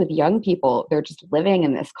 especially with young people, they're just living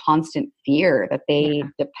in this constant fear that they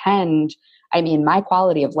depend. I mean, my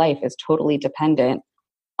quality of life is totally dependent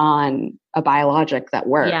on a biologic that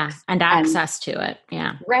works. Yeah, and access to it.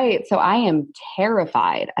 Yeah. Right. So I am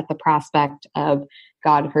terrified at the prospect of,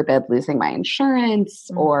 God forbid, losing my insurance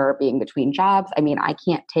or being between jobs. I mean, I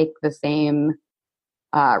can't take the same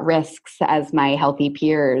risks as my healthy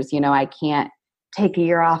peers. I can't take a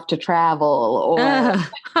year off to travel or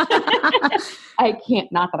I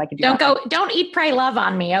can't, not that I could do don't eat, pray, love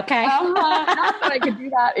on me. Okay. Not that I could do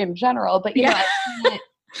that in general, but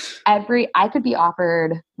I could be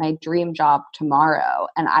offered my dream job tomorrow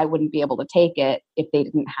and I wouldn't be able to take it if they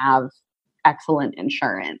didn't have excellent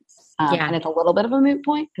insurance. And it's a little bit of a moot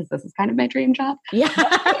point because this is kind of my dream job. Yeah.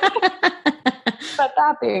 But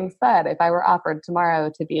that being said, if I were offered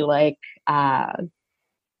tomorrow to be like,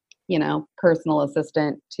 personal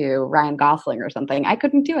assistant to Ryan Gosling or something, I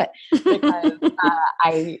couldn't do it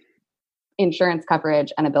because insurance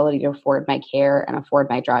coverage and ability to afford my care and afford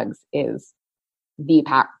my drugs is the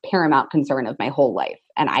paramount concern of my whole life.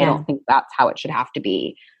 And I don't think that's how it should have to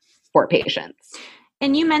be for patients.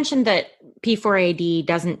 And you mentioned that P4AD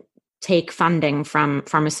doesn't take funding from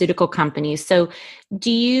pharmaceutical companies. So do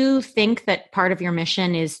you think that part of your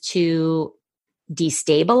mission is to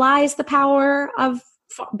destabilize the power of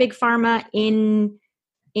big pharma in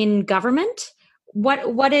government?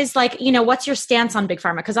 What is what's your stance on big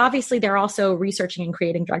pharma? Because obviously they're also researching and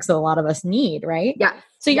creating drugs that a lot of us need, right? Yeah.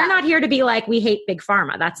 So you're not here to be like, we hate big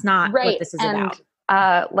pharma. That's not what this is about.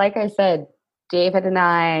 Like I said, David and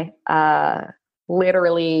I,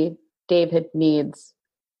 literally, David needs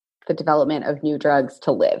the development of new drugs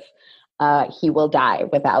to live. He will die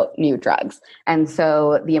without new drugs. And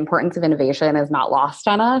so the importance of innovation is not lost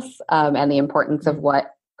on us. And the importance of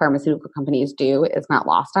what pharmaceutical companies do is not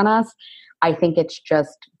lost on us. I think it's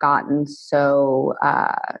just gotten so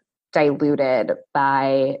diluted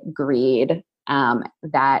by greed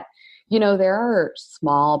that, there are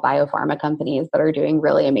small biopharma companies that are doing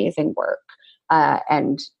really amazing work.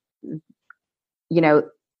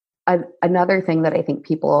 Another thing that I think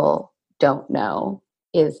people don't know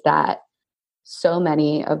is that so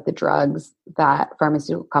many of the drugs that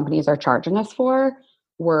pharmaceutical companies are charging us for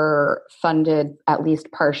were funded at least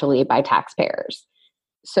partially by taxpayers.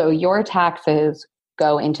 So your taxes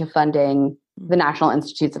go into funding the National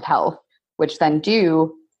Institutes of Health, which then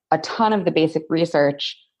do a ton of the basic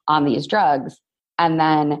research on these drugs. And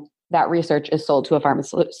then that research is sold to a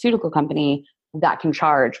pharmaceutical company that can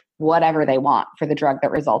charge whatever they want for the drug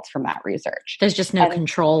that results from that research. There's just no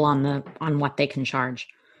control on what they can charge.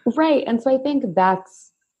 Right. And so I think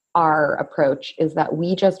that's our approach, is that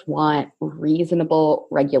we just want reasonable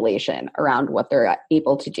regulation around what they're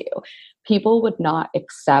able to do. People would not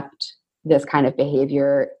accept this kind of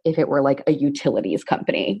behavior if it were like a utilities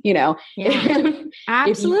company, Yeah,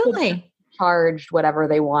 absolutely. If charged whatever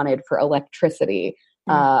they wanted for electricity,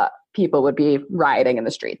 people would be rioting in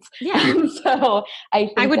the streets. Yeah. And so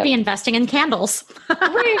I would be investing in candles.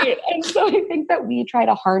 Right. And so I think that we try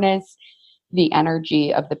to harness the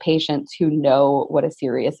energy of the patients who know what a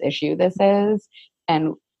serious issue this is.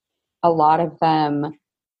 And a lot of them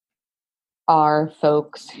are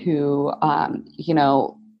folks who,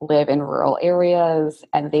 live in rural areas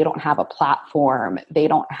and they don't have a platform. They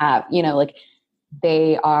don't have,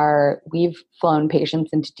 we've flown patients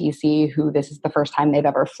into DC who this is the first time they've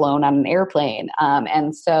ever flown on an airplane.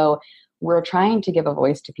 And so we're trying to give a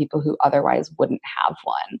voice to people who otherwise wouldn't have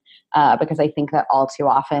one. Because I think that all too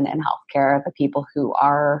often in healthcare, the people who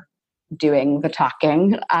are doing the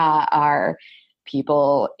talking are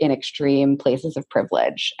people in extreme places of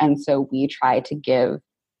privilege. And so we try to give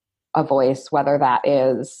a voice, whether that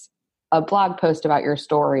is a blog post about your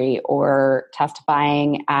story or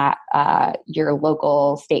testifying at your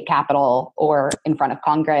local state capitol or in front of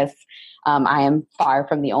Congress. I am far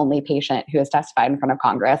from the only patient who has testified in front of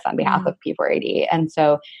Congress on behalf of P4AD. And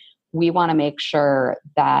so we want to make sure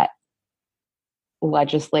that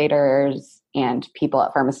legislators and people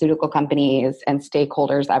at pharmaceutical companies and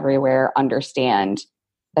stakeholders everywhere understand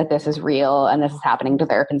that this is real and this is happening to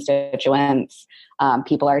their constituents.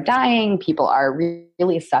 People are dying, people are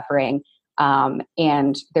really suffering,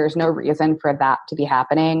 and there's no reason for that to be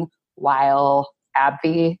happening while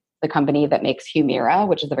AbbVie, the company that makes Humira,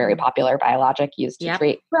 which is a very popular biologic used to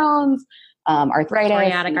treat Crohn's, arthritis.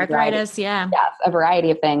 Psoriatic arthritis, Yes, a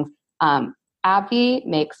variety of things. AbbVie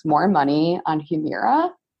makes more money on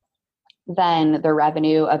Humira than the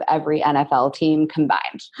revenue of every NFL team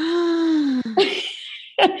combined.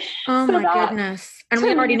 Oh my goodness. And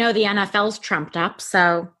we already know the NFL's trumped up,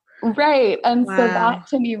 so. Right. And so that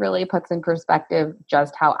to me really puts in perspective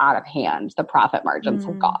just how out of hand the profit margins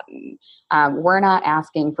have gotten. We're not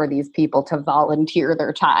asking for these people to volunteer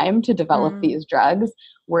their time to develop these drugs.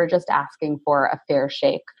 We're just asking for a fair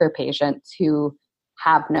shake for patients who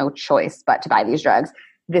have no choice but to buy these drugs.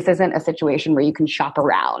 This isn't a situation where you can shop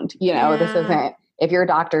around. This isn't, if your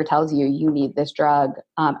doctor tells you you need this drug.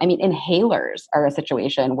 Inhalers are a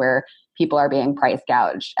situation where people are being price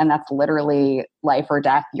gouged, and that's literally life or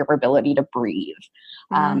death, your ability to breathe.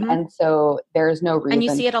 And so there's no reason. And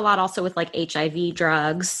you see it a lot also with like HIV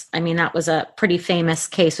drugs. That was a pretty famous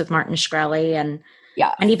case with Martin Shkreli and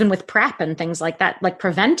even with PrEP and things like that, like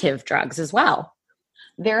preventive drugs as well.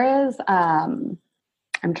 There is,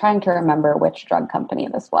 I'm trying to remember which drug company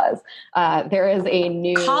this was. There is a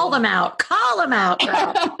new... Call them out,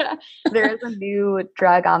 girl. There is a new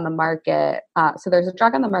drug on the market. So there's a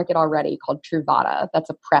drug on the market already called Truvada. That's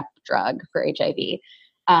a PrEP drug for HIV.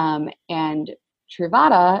 And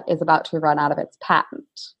Truvada is about to run out of its patent,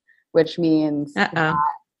 which means that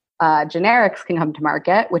generics can come to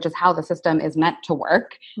market, which is how the system is meant to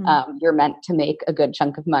work. You're meant to make a good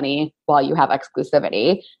chunk of money while you have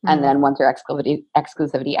exclusivity. And then once your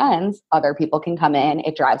exclusivity ends, other people can come in.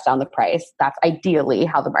 It drives down the price. That's ideally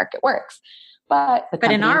how the market works. But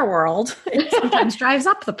in our world, it sometimes drives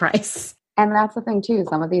up the price. And that's the thing too.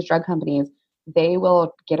 Some of these drug companies, they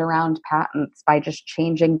will get around patents by just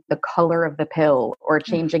changing the color of the pill or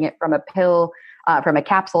changing it from a pill from a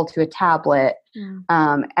capsule to a tablet.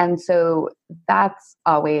 And so that's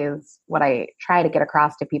always what I try to get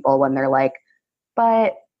across to people when they're like,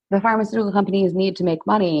 but the pharmaceutical companies need to make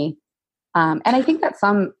money. And I think that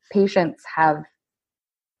some patients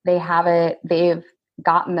they've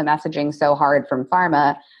gotten the messaging so hard from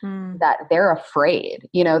pharma that they're afraid,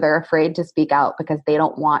 they're afraid to speak out because they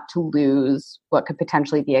don't want to lose what could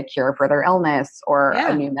potentially be a cure for their illness or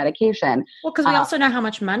a new medication. Well, because we also know how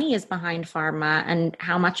much money is behind pharma and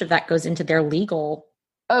how much of that goes into their legal.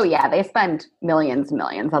 Oh yeah. They spend millions and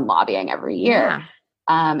millions on lobbying every year.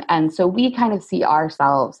 And so we kind of see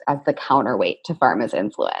ourselves as the counterweight to pharma's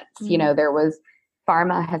influence.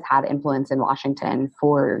 Pharma has had influence in Washington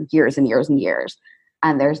for years and years and years.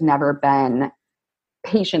 And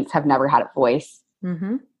patients have never had a voice.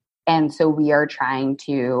 And so we are trying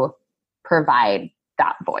to provide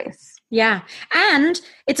that voice. Yeah. And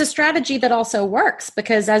it's a strategy that also works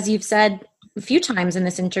because, as you've said a few times in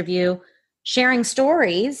this interview, sharing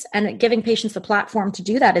stories and giving patients the platform to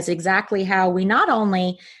do that is exactly how we not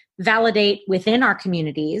only validate within our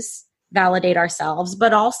communities, validate ourselves,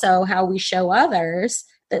 but also how we show others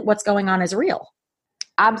that what's going on is real.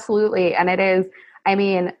 Absolutely. And it is. I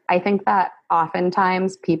think that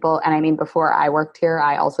oftentimes people, and before I worked here,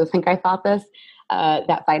 I also think I thought this,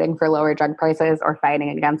 that fighting for lower drug prices or fighting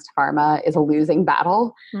against pharma is a losing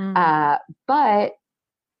battle. But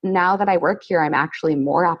now that I work here, I'm actually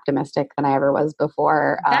more optimistic than I ever was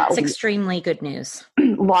before. That's extremely good news.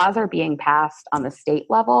 Laws are being passed on the state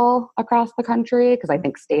level across the country because I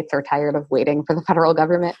think states are tired of waiting for the federal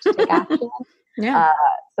government to take action.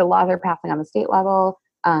 So laws are passing on the state level.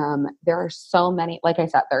 There are so many, like I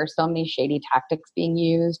said, there are so many shady tactics being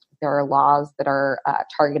used. There are laws that are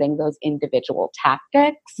targeting those individual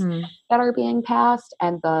tactics that are being passed.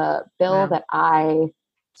 And the bill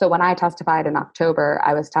so when I testified in October,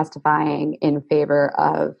 I was testifying in favor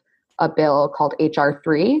of a bill called HR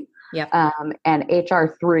 3. And HR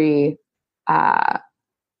 3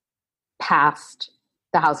 passed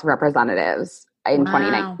the House of Representatives in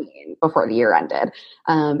 2019. before the year ended.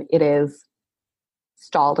 It is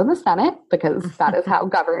stalled in the Senate because that is how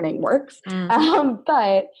governing works.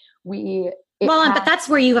 But but that's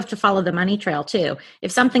where you have to follow the money trail too.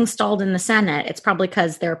 If something's stalled in the Senate, it's probably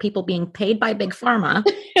because there are people being paid by Big Pharma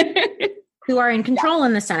who are in control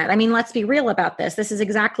in the Senate. I mean, let's be real about this. This is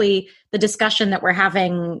exactly the discussion that we're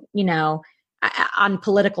having, on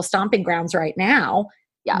political stomping grounds right now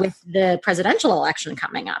with the presidential election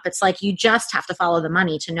coming up. It's like you just have to follow the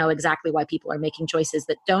money to know exactly why people are making choices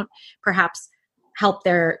that don't perhaps help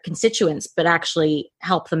their constituents, but actually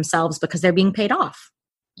help themselves because they're being paid off.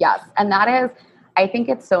 Yes. And I think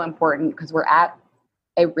it's so important because we're at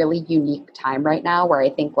a really unique time right now where I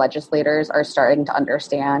think legislators are starting to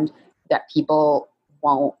understand that people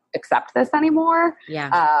won't accept this anymore.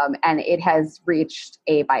 Yeah. And it has reached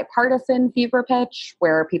a bipartisan fever pitch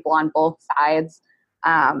where people on both sides,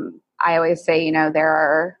 I always say,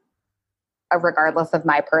 regardless of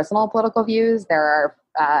my personal political views, there are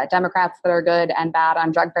Democrats that are good and bad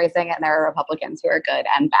on drug pricing, and there are Republicans who are good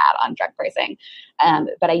and bad on drug pricing.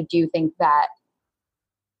 But I do think that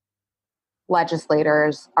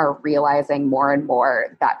legislators are realizing more and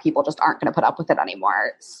more that people just aren't going to put up with it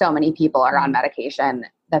anymore. So many people are on medication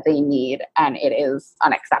that they need, and it is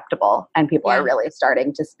unacceptable. And people are really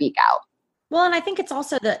starting to speak out. Well, and I think it's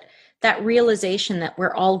also that realization that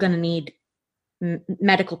we're all going to need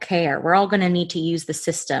medical care. We're all going to need to use the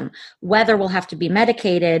system. Whether we'll have to be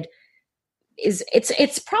medicated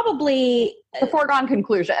it's probably a foregone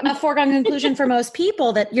conclusion. A foregone conclusion for most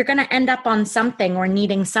people that you're going to end up on something or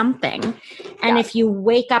needing something. And if you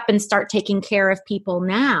wake up and start taking care of people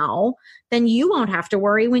now, then you won't have to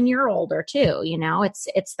worry when you're older too.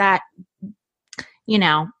 It's that,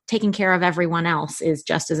 taking care of everyone else is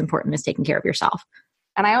just as important as taking care of yourself.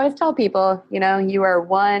 And I always tell people, you are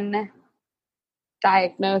one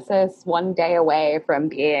diagnosis, one day away from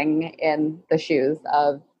being in the shoes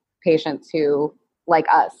of patients who like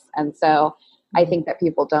us. And so I think that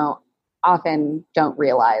people often don't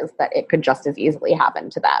realize that it could just as easily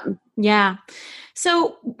happen to them. Yeah.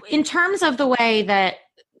 So in terms of the way that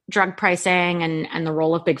drug pricing and the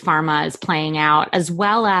role of Big Pharma is playing out, as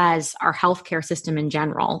well as our healthcare system in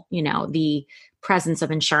general, the presence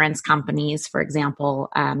of insurance companies, for example,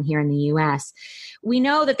 here in the US, we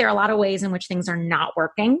know that there are a lot of ways in which things are not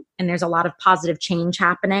working, and there's a lot of positive change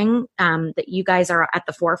happening that you guys are at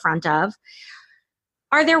the forefront of.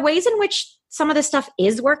 Are there ways in which some of this stuff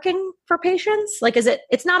is working for patients? Like,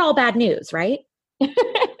 it's not all bad news, right?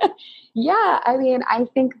 Yeah. I mean, I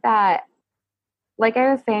think that, like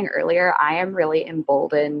I was saying earlier, I am really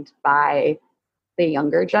emboldened by the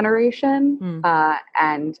younger generation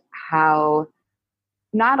and how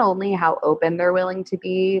not only how open they're willing to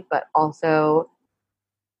be, but also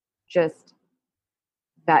just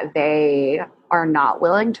that they are not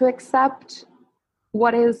willing to accept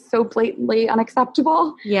what is so blatantly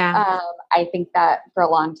unacceptable. Yeah. I think that for a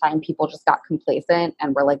long time, people just got complacent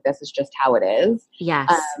and were like, this is just how it is.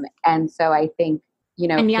 Yes. And so I think,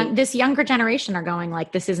 and this younger generation are going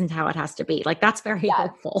like, this isn't how it has to be. Like, that's very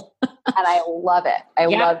hopeful. And I love it. I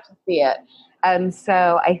love to see it. And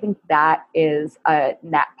so I think that is a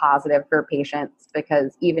net positive for patients,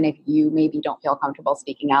 because even if you maybe don't feel comfortable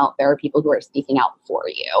speaking out, there are people who are speaking out for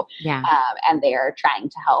you. Yeah. And they are trying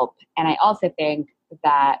to help. And I also think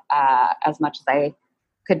that as much as I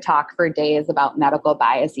could talk for days about medical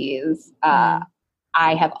biases,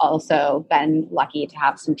 I have also been lucky to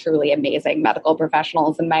have some truly amazing medical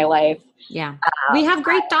professionals in my life. Yeah. We have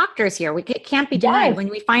great doctors here. It can't be denied. Yes. When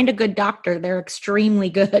we find a good doctor, they're extremely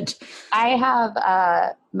good. I have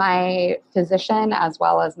my physician as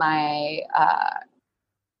well as my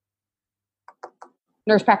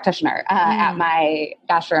nurse practitioner at my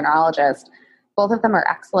gastroenterologist. Both of them are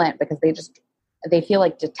excellent because they feel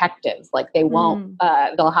like detectives. Like they won't,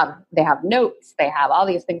 they have notes, they have all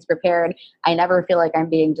these things prepared. I never feel like I'm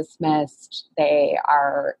being dismissed. They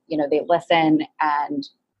are, they listen and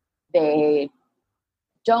they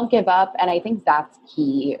don't give up. And I think that's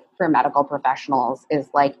key for medical professionals is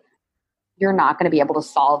like, you're not going to be able to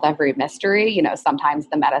solve every mystery. Sometimes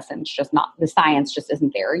the science just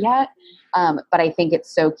isn't there yet. But I think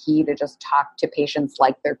it's so key to just talk to patients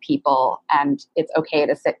like they're people, and it's okay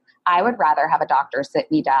to sit. I would rather have a doctor sit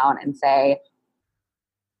me down and say,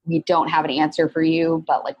 we don't have an answer for you,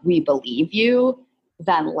 but like, we believe you,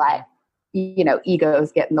 than let,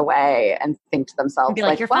 egos get in the way and think to themselves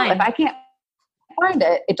like well, fine. If I can't find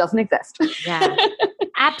it, it doesn't exist. Yeah,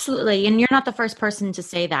 absolutely. And you're not the first person to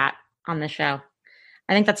say that on the show.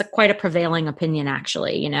 I think that's quite a prevailing opinion,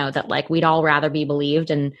 actually, that like, we'd all rather be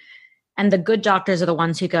believed. And the good doctors are the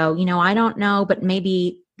ones who go, I don't know, but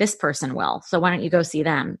maybe this person will. So why don't you go see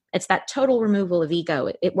them? It's that total removal of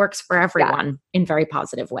ego. It works for everyone in very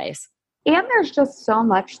positive ways. And there's just so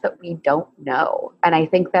much that we don't know. And I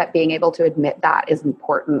think that being able to admit that is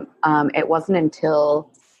important. It wasn't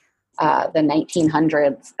until the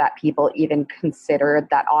 1900s that people even considered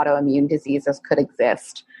that autoimmune diseases could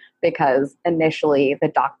exist, because initially the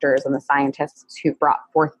doctors and the scientists who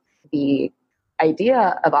brought forth the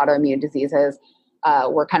idea of autoimmune diseases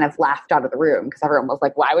were kind of laughed out of the room, because everyone was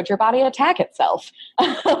like, why would your body attack itself?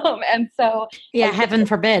 And so heaven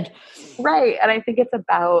forbid. Right. And I think it's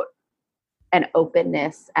about an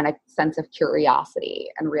openness and a sense of curiosity,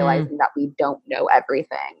 and realizing that we don't know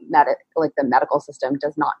everything, that like the medical system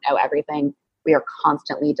does not know everything. We are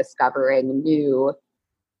constantly discovering new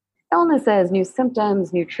illnesses, new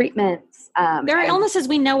symptoms, new treatments. There are illnesses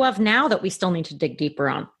we know of now that we still need to dig deeper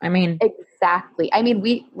on. I mean, exactly. I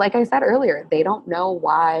mean, like I said earlier, they don't know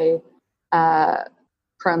why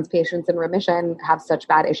Crohn's patients in remission have such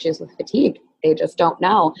bad issues with fatigue. They just don't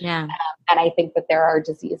know. Yeah. And I think that there are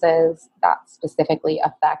diseases that specifically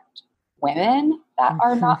affect women that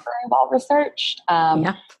are not very well researched.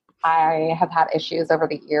 I have had issues over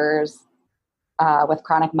the years with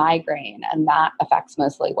chronic migraine, and that affects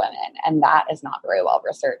mostly women, and that is not very well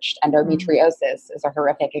researched. Endometriosis is a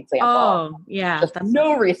horrific example. Oh, yeah. Just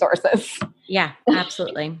no resources. Yeah,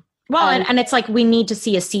 absolutely. Well, and it's like we need to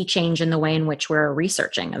see a sea change in the way in which we're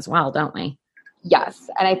researching as well, don't we? Yes.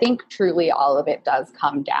 And I think truly all of it does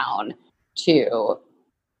come down to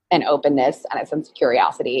an openness and a sense of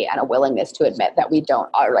curiosity and a willingness to admit that we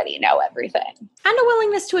don't already know everything. And a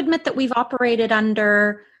willingness to admit that we've operated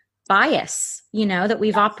under bias, that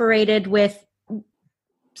we've operated with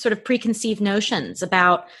sort of preconceived notions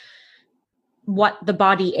about what the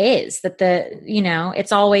body is, that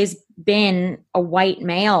it's always been a white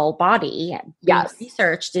male body. Yes.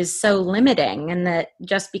 Researched is so limiting, and that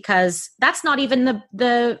just because that's not even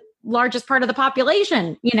the largest part of the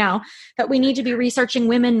population, that we need to be researching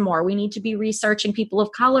women more. We need to be researching people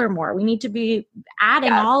of color more. We need to be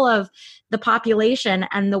adding all of the population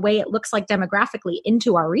and the way it looks like demographically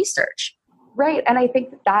into our research. Right. And I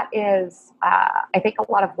think that is, I think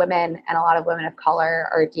a lot of women and a lot of women of color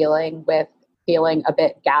are dealing with feeling a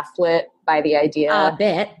bit gaslit by the idea. A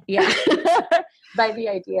bit, yeah. By the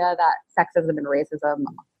idea that sexism and racism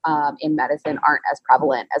in medicine aren't as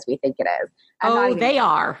prevalent as we think it is. And they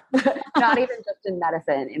are. Not even just in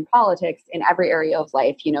medicine, in politics, in every area of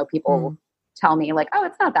life. People tell me like, oh,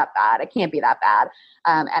 it's not that bad. It can't be that bad.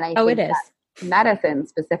 And I think it is. That medicine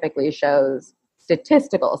specifically shows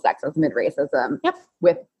statistical sexism and racism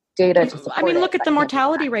with data to support it. Look at the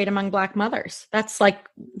mortality rate among Black mothers. That's like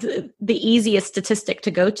the easiest statistic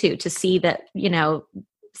to go to see that,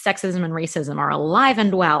 sexism and racism are alive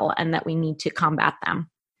and well, and that we need to combat them.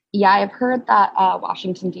 Yeah, I've heard that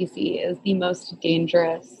Washington, D.C. is the most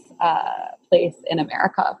dangerous place in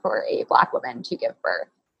America for a Black woman to give birth.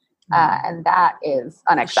 And that is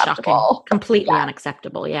unacceptable. Shocking. Completely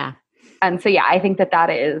unacceptable, yeah. And so, I think that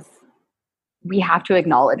is, we have to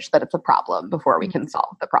acknowledge that it's a problem before we can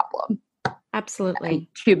solve the problem. Absolutely.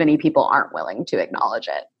 Too many people aren't willing to acknowledge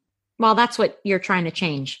it. Well, that's what you're trying to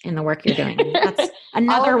change in the work you're doing. That's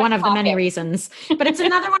another one of the many reasons. But it's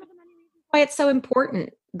another one of the many reasons why it's so important,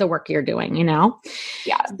 the work you're doing,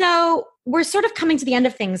 Yeah. So we're sort of coming to the end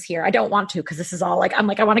of things here. I don't want to, because this is all I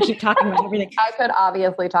want to keep talking about everything. I could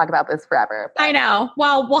obviously talk about this forever. But. I know.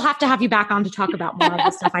 Well, we'll have to have you back on to talk about more of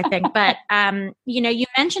this stuff, I think. But, you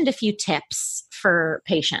mentioned a few tips for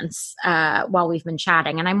patients while we've been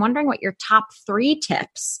chatting. And I'm wondering what your top 3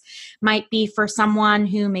 tips might be for someone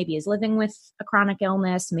who maybe is living with a chronic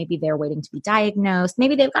illness. Maybe they're waiting to be diagnosed.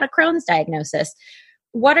 Maybe they've got a Crohn's diagnosis.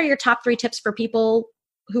 What are your top 3 tips for people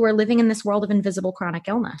who are living in this world of invisible chronic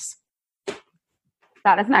illness?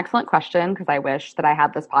 That is an excellent question, because I wish that I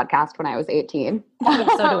had this podcast when I was 18. Yeah,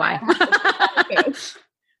 so do I.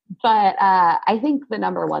 But I think the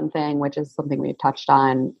number one thing, which is something we've touched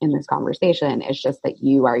on in this conversation, is just that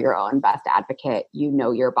you are your own best advocate. You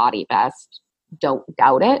know your body best. Don't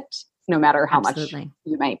doubt it, no matter how much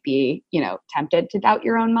you might be, tempted to doubt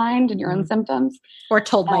your own mind and your own symptoms. Or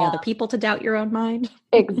told by other people to doubt your own mind.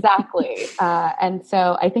 Exactly. And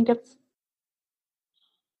so I think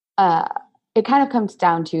it kind of comes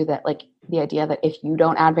down to that, like the idea that if you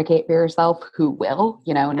don't advocate for yourself, who will?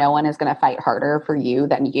 No one is going to fight harder for you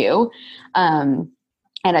than you. And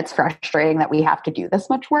it's frustrating that we have to do this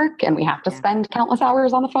much work and we have to spend countless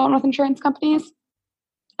hours on the phone with insurance companies.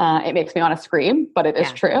 It makes me want to scream, but it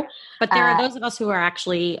is true. But there are those of us who are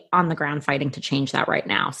actually on the ground fighting to change that right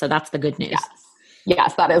now. So that's the good news.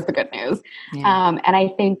 Yes, that is the good news. Yeah. And I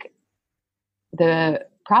think the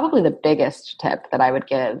probably the biggest tip that I would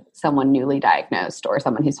give someone newly diagnosed or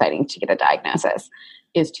someone who's fighting to get a diagnosis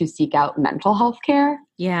is to seek out mental health care.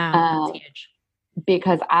 Yeah, that's huge.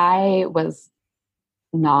 Because I was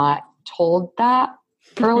not told that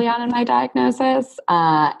early on in my diagnosis.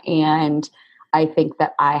 And I think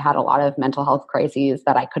that I had a lot of mental health crises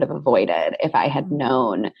that I could have avoided if I had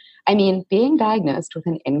known. I mean, being diagnosed with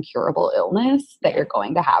an incurable illness that you're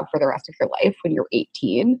going to have for the rest of your life when you're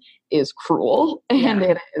 18 is cruel. And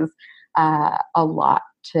it is a lot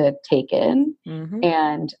to take in.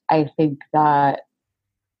 And I think that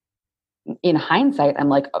in hindsight, I'm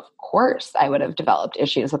like, of course I would have developed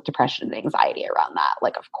issues with depression and anxiety around that.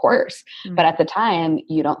 Like, of course. But at the time,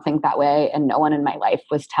 you don't think that way. And no one in my life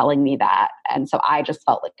was telling me that. And so I just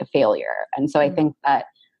felt like a failure. And so I think that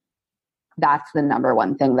that's the number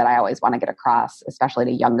one thing that I always want to get across, especially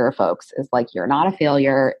to younger folks, is like, you're not a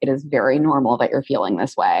failure. It is very normal that you're feeling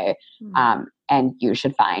this way. And you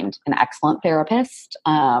should find an excellent therapist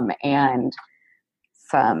and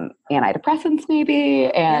some antidepressants maybe.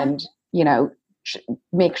 And you know,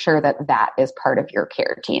 make sure that that is part of your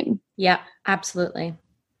care team. Yeah, absolutely.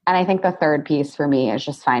 And I think the third piece for me is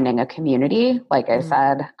just finding a community. Like I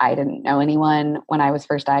said, I didn't know anyone when I was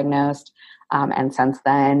first diagnosed. And since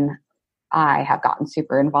then, I have gotten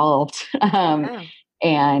super involved.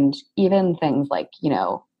 And even things like, you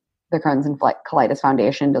know, the Crohn's and Colitis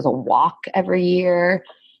Foundation does a walk every year.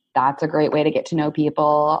 That's a great way to get to know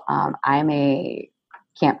people. I'm a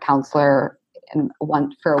camp counselor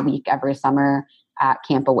for a week every summer at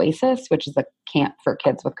Camp Oasis, which is a camp for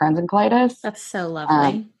kids with Crohn's and colitis. That's so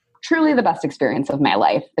lovely. Truly the best experience of my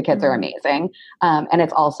life. The kids are amazing. And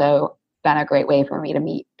it's also been a great way for me to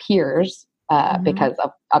meet peers because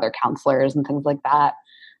of other counselors and things like that.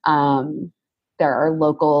 There are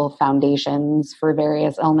local foundations for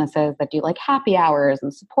various illnesses that do like happy hours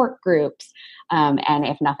and support groups. And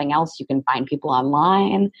if nothing else, you can find people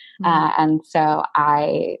online. And so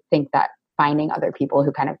I think that finding other people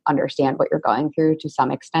who kind of understand what you're going through to some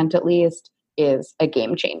extent, at least, is a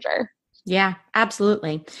game changer. Yeah,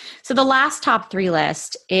 absolutely. So the last top 3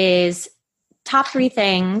 list is top 3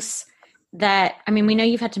 things that, I mean, we know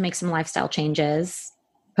you've had to make some lifestyle changes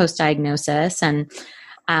post-diagnosis and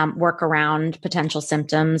work around potential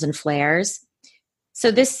symptoms and flares. So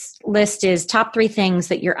this list is top 3 things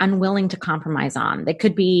that you're unwilling to compromise on. They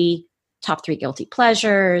could be top 3 guilty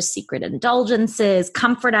pleasures, secret indulgences,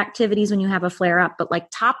 comfort activities when you have a flare up, but like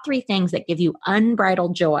top 3 things that give you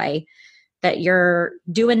unbridled joy that you're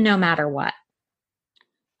doing no matter what.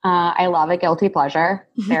 I love a guilty pleasure.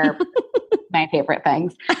 They're my favorite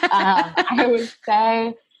things. I would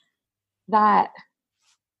say that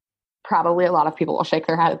probably a lot of people will shake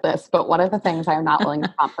their head at this, but one of the things I'm not willing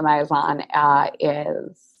to compromise on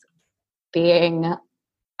is being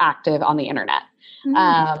active on the internet.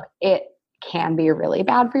 It can be really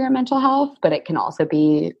bad for your mental health, but it can also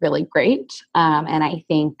be really great. And I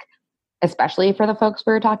think, especially for the folks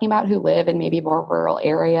we were talking about who live in maybe more rural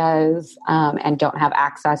areas and don't have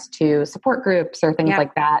access to support groups or things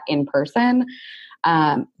like that in person,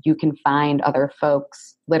 you can find other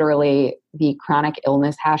folks. Literally, the chronic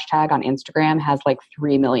illness hashtag on Instagram has like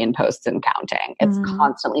 3 million posts and counting. It's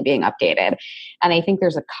constantly being updated. And I think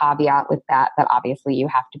there's a caveat with that obviously you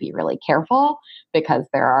have to be really careful because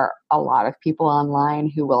there are a lot of people online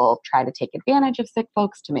who will try to take advantage of sick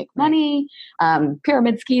folks to make money,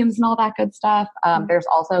 pyramid schemes and all that good stuff. There's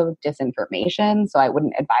also disinformation. So I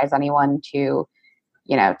wouldn't advise anyone to,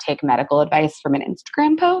 you know, take medical advice from an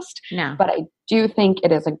Instagram post. No. But I do think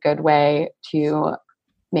it is a good way to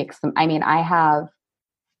make some, I mean, I have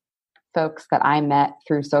folks that I met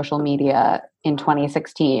through social media in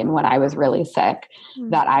 2016 when I was really sick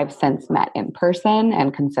that I've since met in person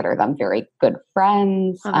and consider them very good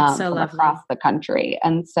friends from across the country.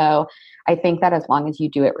 And so I think that as long as you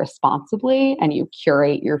do it responsibly and you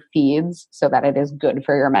curate your feeds so that it is good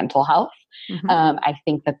for your mental health, I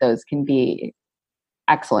think that those can be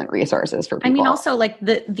excellent resources for people. I mean, also like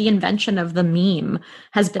the invention of the meme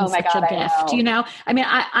has been such a gift, you know? I mean,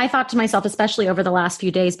 I thought to myself, especially over the last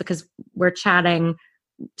few days, because we're chatting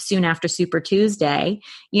soon after Super Tuesday,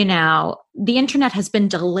 you know, the internet has been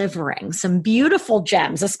delivering some beautiful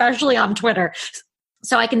gems, especially on Twitter.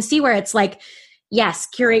 So I can see where it's like, yes,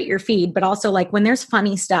 curate your feed, but also like when there's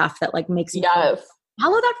funny stuff that like makes you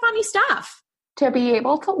follow that funny stuff. To be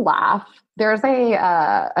able to laugh. There's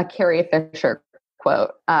a Carrie Fisher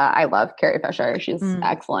quote. I love Carrie Fisher. She's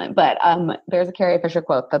excellent. But there's a Carrie Fisher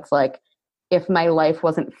quote that's like, if my life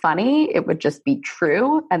wasn't funny, it would just be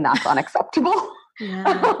true. And that's unacceptable. And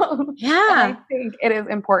I think it is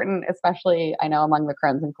important, especially I know among the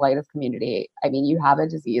Crohn's and colitis community. I mean, you have a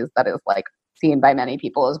disease that is like seen by many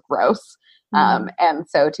people as gross. And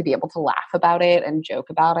so to be able to laugh about it and joke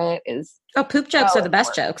about it is poop jokes are the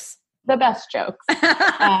best jokes. The best jokes.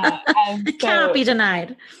 It cannot be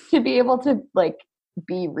denied. To be able to like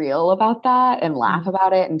be real about that and laugh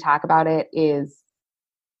about it and talk about it is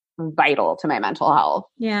vital to my mental health.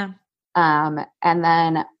 Yeah. And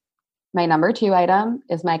then my number 2 item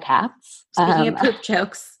is my cats. Speaking of poop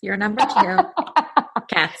jokes, you're number 2.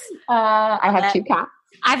 Cats. I have 2 cats.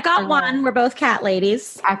 I've got one. We're both cat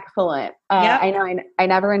ladies. Excellent. I know I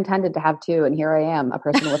never intended to have 2, and here I am, a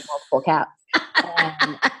person with multiple cats.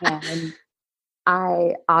 And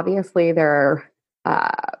I obviously there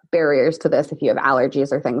are barriers to this if you have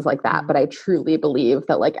allergies or things like that, but I truly believe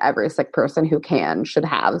that like every sick person who can should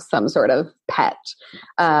have some sort of pet,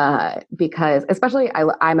 because especially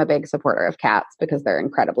I'm a big supporter of cats because they're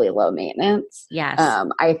incredibly low maintenance. Yes.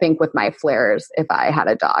 I think with my flares, if I had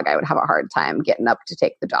a dog, I would have a hard time getting up to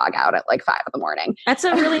take the dog out at like 5 a.m. That's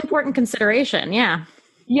a really important consideration. Yeah.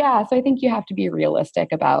 Yeah. So I think you have to be realistic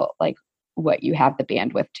about like what you have the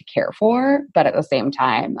bandwidth to care for. But at the same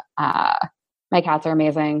time, my cats are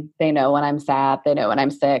amazing. They know when I'm sad. They know when I'm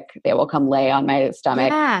sick. They will come lay on my stomach.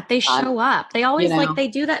 Yeah, they show up. They always like they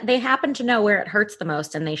do that. They happen to know where it hurts the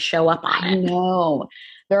most and they show up on it. I know.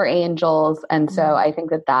 They're angels. And so I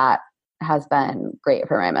think that has been great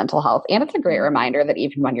for my mental health. And it's a great reminder that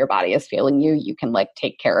even when your body is failing you, you can like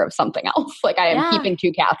take care of something else. Like I am keeping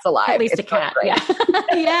 2 cats alive. At least a cat. Yeah.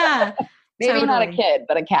 Yeah. Maybe totally. not a kid,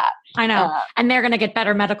 but a cat. I know. And they're going to get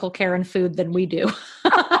better medical care and food than we do.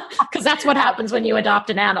 Because that's what happens when you adopt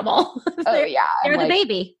an animal. They're the like,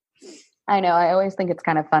 baby. I know. I always think it's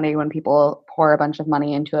kind of funny when people pour a bunch of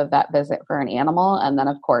money into a vet visit for an animal. And then,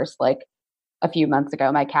 of course, like a few months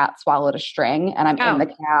ago, my cat swallowed a string and I'm in the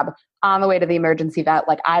cab on the way to the emergency vet.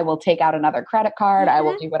 Like, I will take out another credit card. I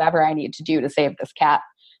will do whatever I need to do to save this cat.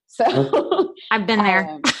 So I've been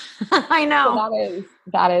there. I know. So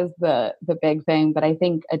that is the big thing. But I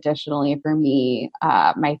think additionally for me,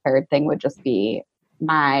 my third thing would just be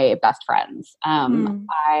my best friends.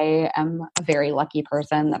 I am a very lucky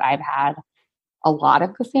person that I've had a lot of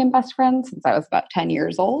the same best friends since I was about 10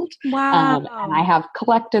 years old. Wow. And I have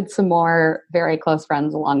collected some more very close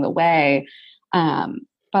friends along the way.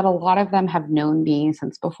 But a lot of them have known me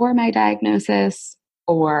since before my diagnosis,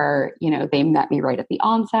 or, you know, they met me right at the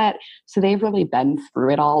onset. So they've really been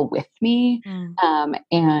through it all with me.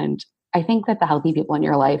 And I think that the healthy people in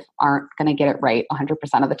your life aren't going to get it right 100%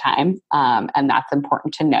 of the time. And that's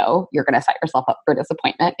important to know. You're going to set yourself up for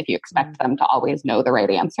disappointment if you expect them to always know the right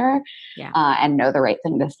answer and know the right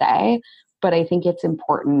thing to say. But I think it's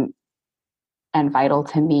important and vital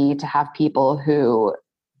to me to have people who,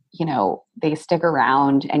 you know, they stick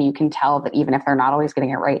around and you can tell that even if they're not always getting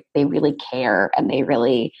it right, they really care and they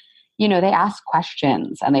really, you know, they ask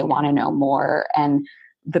questions and they want to know more. And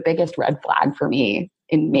the biggest red flag for me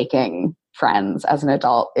in making friends as an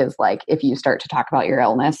adult is like, if you start to talk about your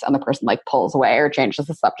illness and the person like pulls away or changes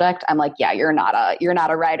the subject, I'm like, yeah, you're not a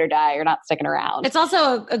ride or die. You're not sticking around. It's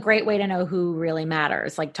also a great way to know who really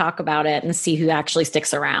matters. Like talk about it and see who actually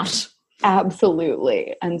sticks around.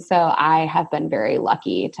 Absolutely. And so I have been very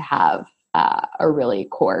lucky to have a really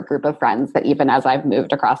core group of friends that even as I've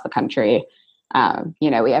moved across the country,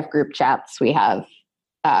 you know, we have group chats, we have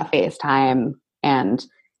FaceTime, and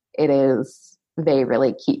they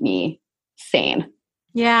really keep me sane.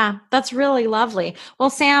 Yeah, that's really lovely.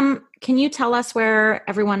 Well, Sam, can you tell us where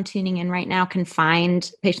everyone tuning in right now can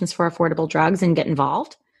find Patients for Affordable Drugs and get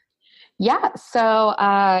involved? Yeah. So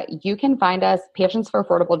you can find us,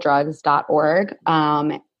 patientsforaffordabledrugs.org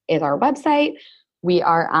is our website. We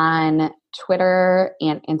are on Twitter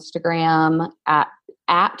and Instagram at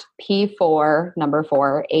P4AD_,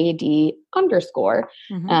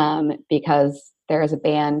 because there is a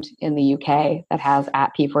band in the UK that has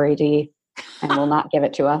at P4AD and will not give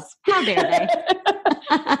it to us. How dare they?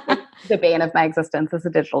 The bane of my existence as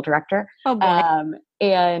a digital director. Oh boy.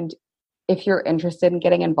 And if you're interested in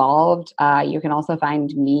getting involved, you can also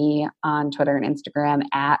find me on Twitter and Instagram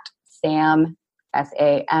at Sam,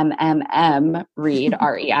 SAMMM, Reid,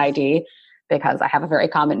 REID, because I have a very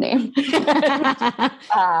common name.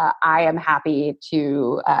 I am happy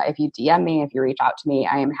to, if you DM me, if you reach out to me,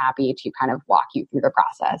 I am happy to kind of walk you through the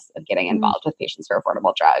process of getting involved with Patients for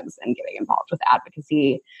Affordable Drugs and getting involved with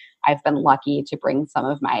advocacy. I've been lucky to bring some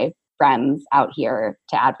of my friends out here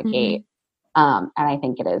to advocate. And I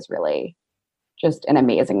think it is really just an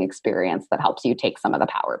amazing experience that helps you take some of the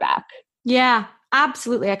power back. Yeah,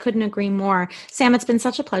 absolutely. I couldn't agree more. Sam, it's been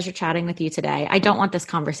such a pleasure chatting with you today. I don't want this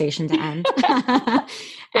conversation to end.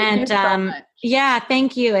 And yeah,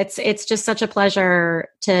 thank you. It's just such a pleasure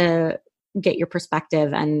to get your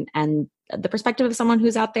perspective and the perspective of someone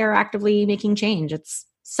who's out there actively making change. It's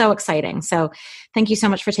so exciting. So thank you so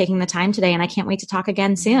much for taking the time today. And I can't wait to talk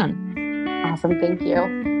again soon. Awesome. Thank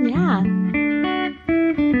you. Yeah.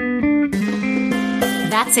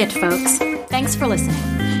 That's it, folks. Thanks for listening.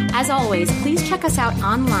 As always, please check us out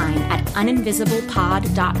online at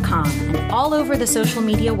uninvisiblepod.com and all over the social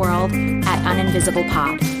media world at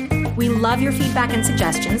uninvisiblepod. We love your feedback and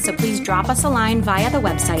suggestions, so please drop us a line via the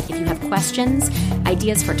website if you have questions,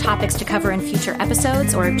 ideas for topics to cover in future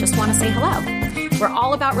episodes, or just want to say hello. We're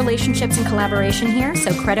all about relationships and collaboration here,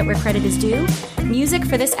 so credit where credit is due. Music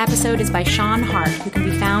for this episode is by Sean Hart, who can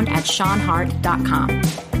be found at seanhart.com.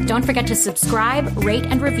 Don't forget to subscribe, rate,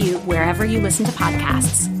 and review wherever you listen to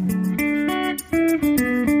podcasts.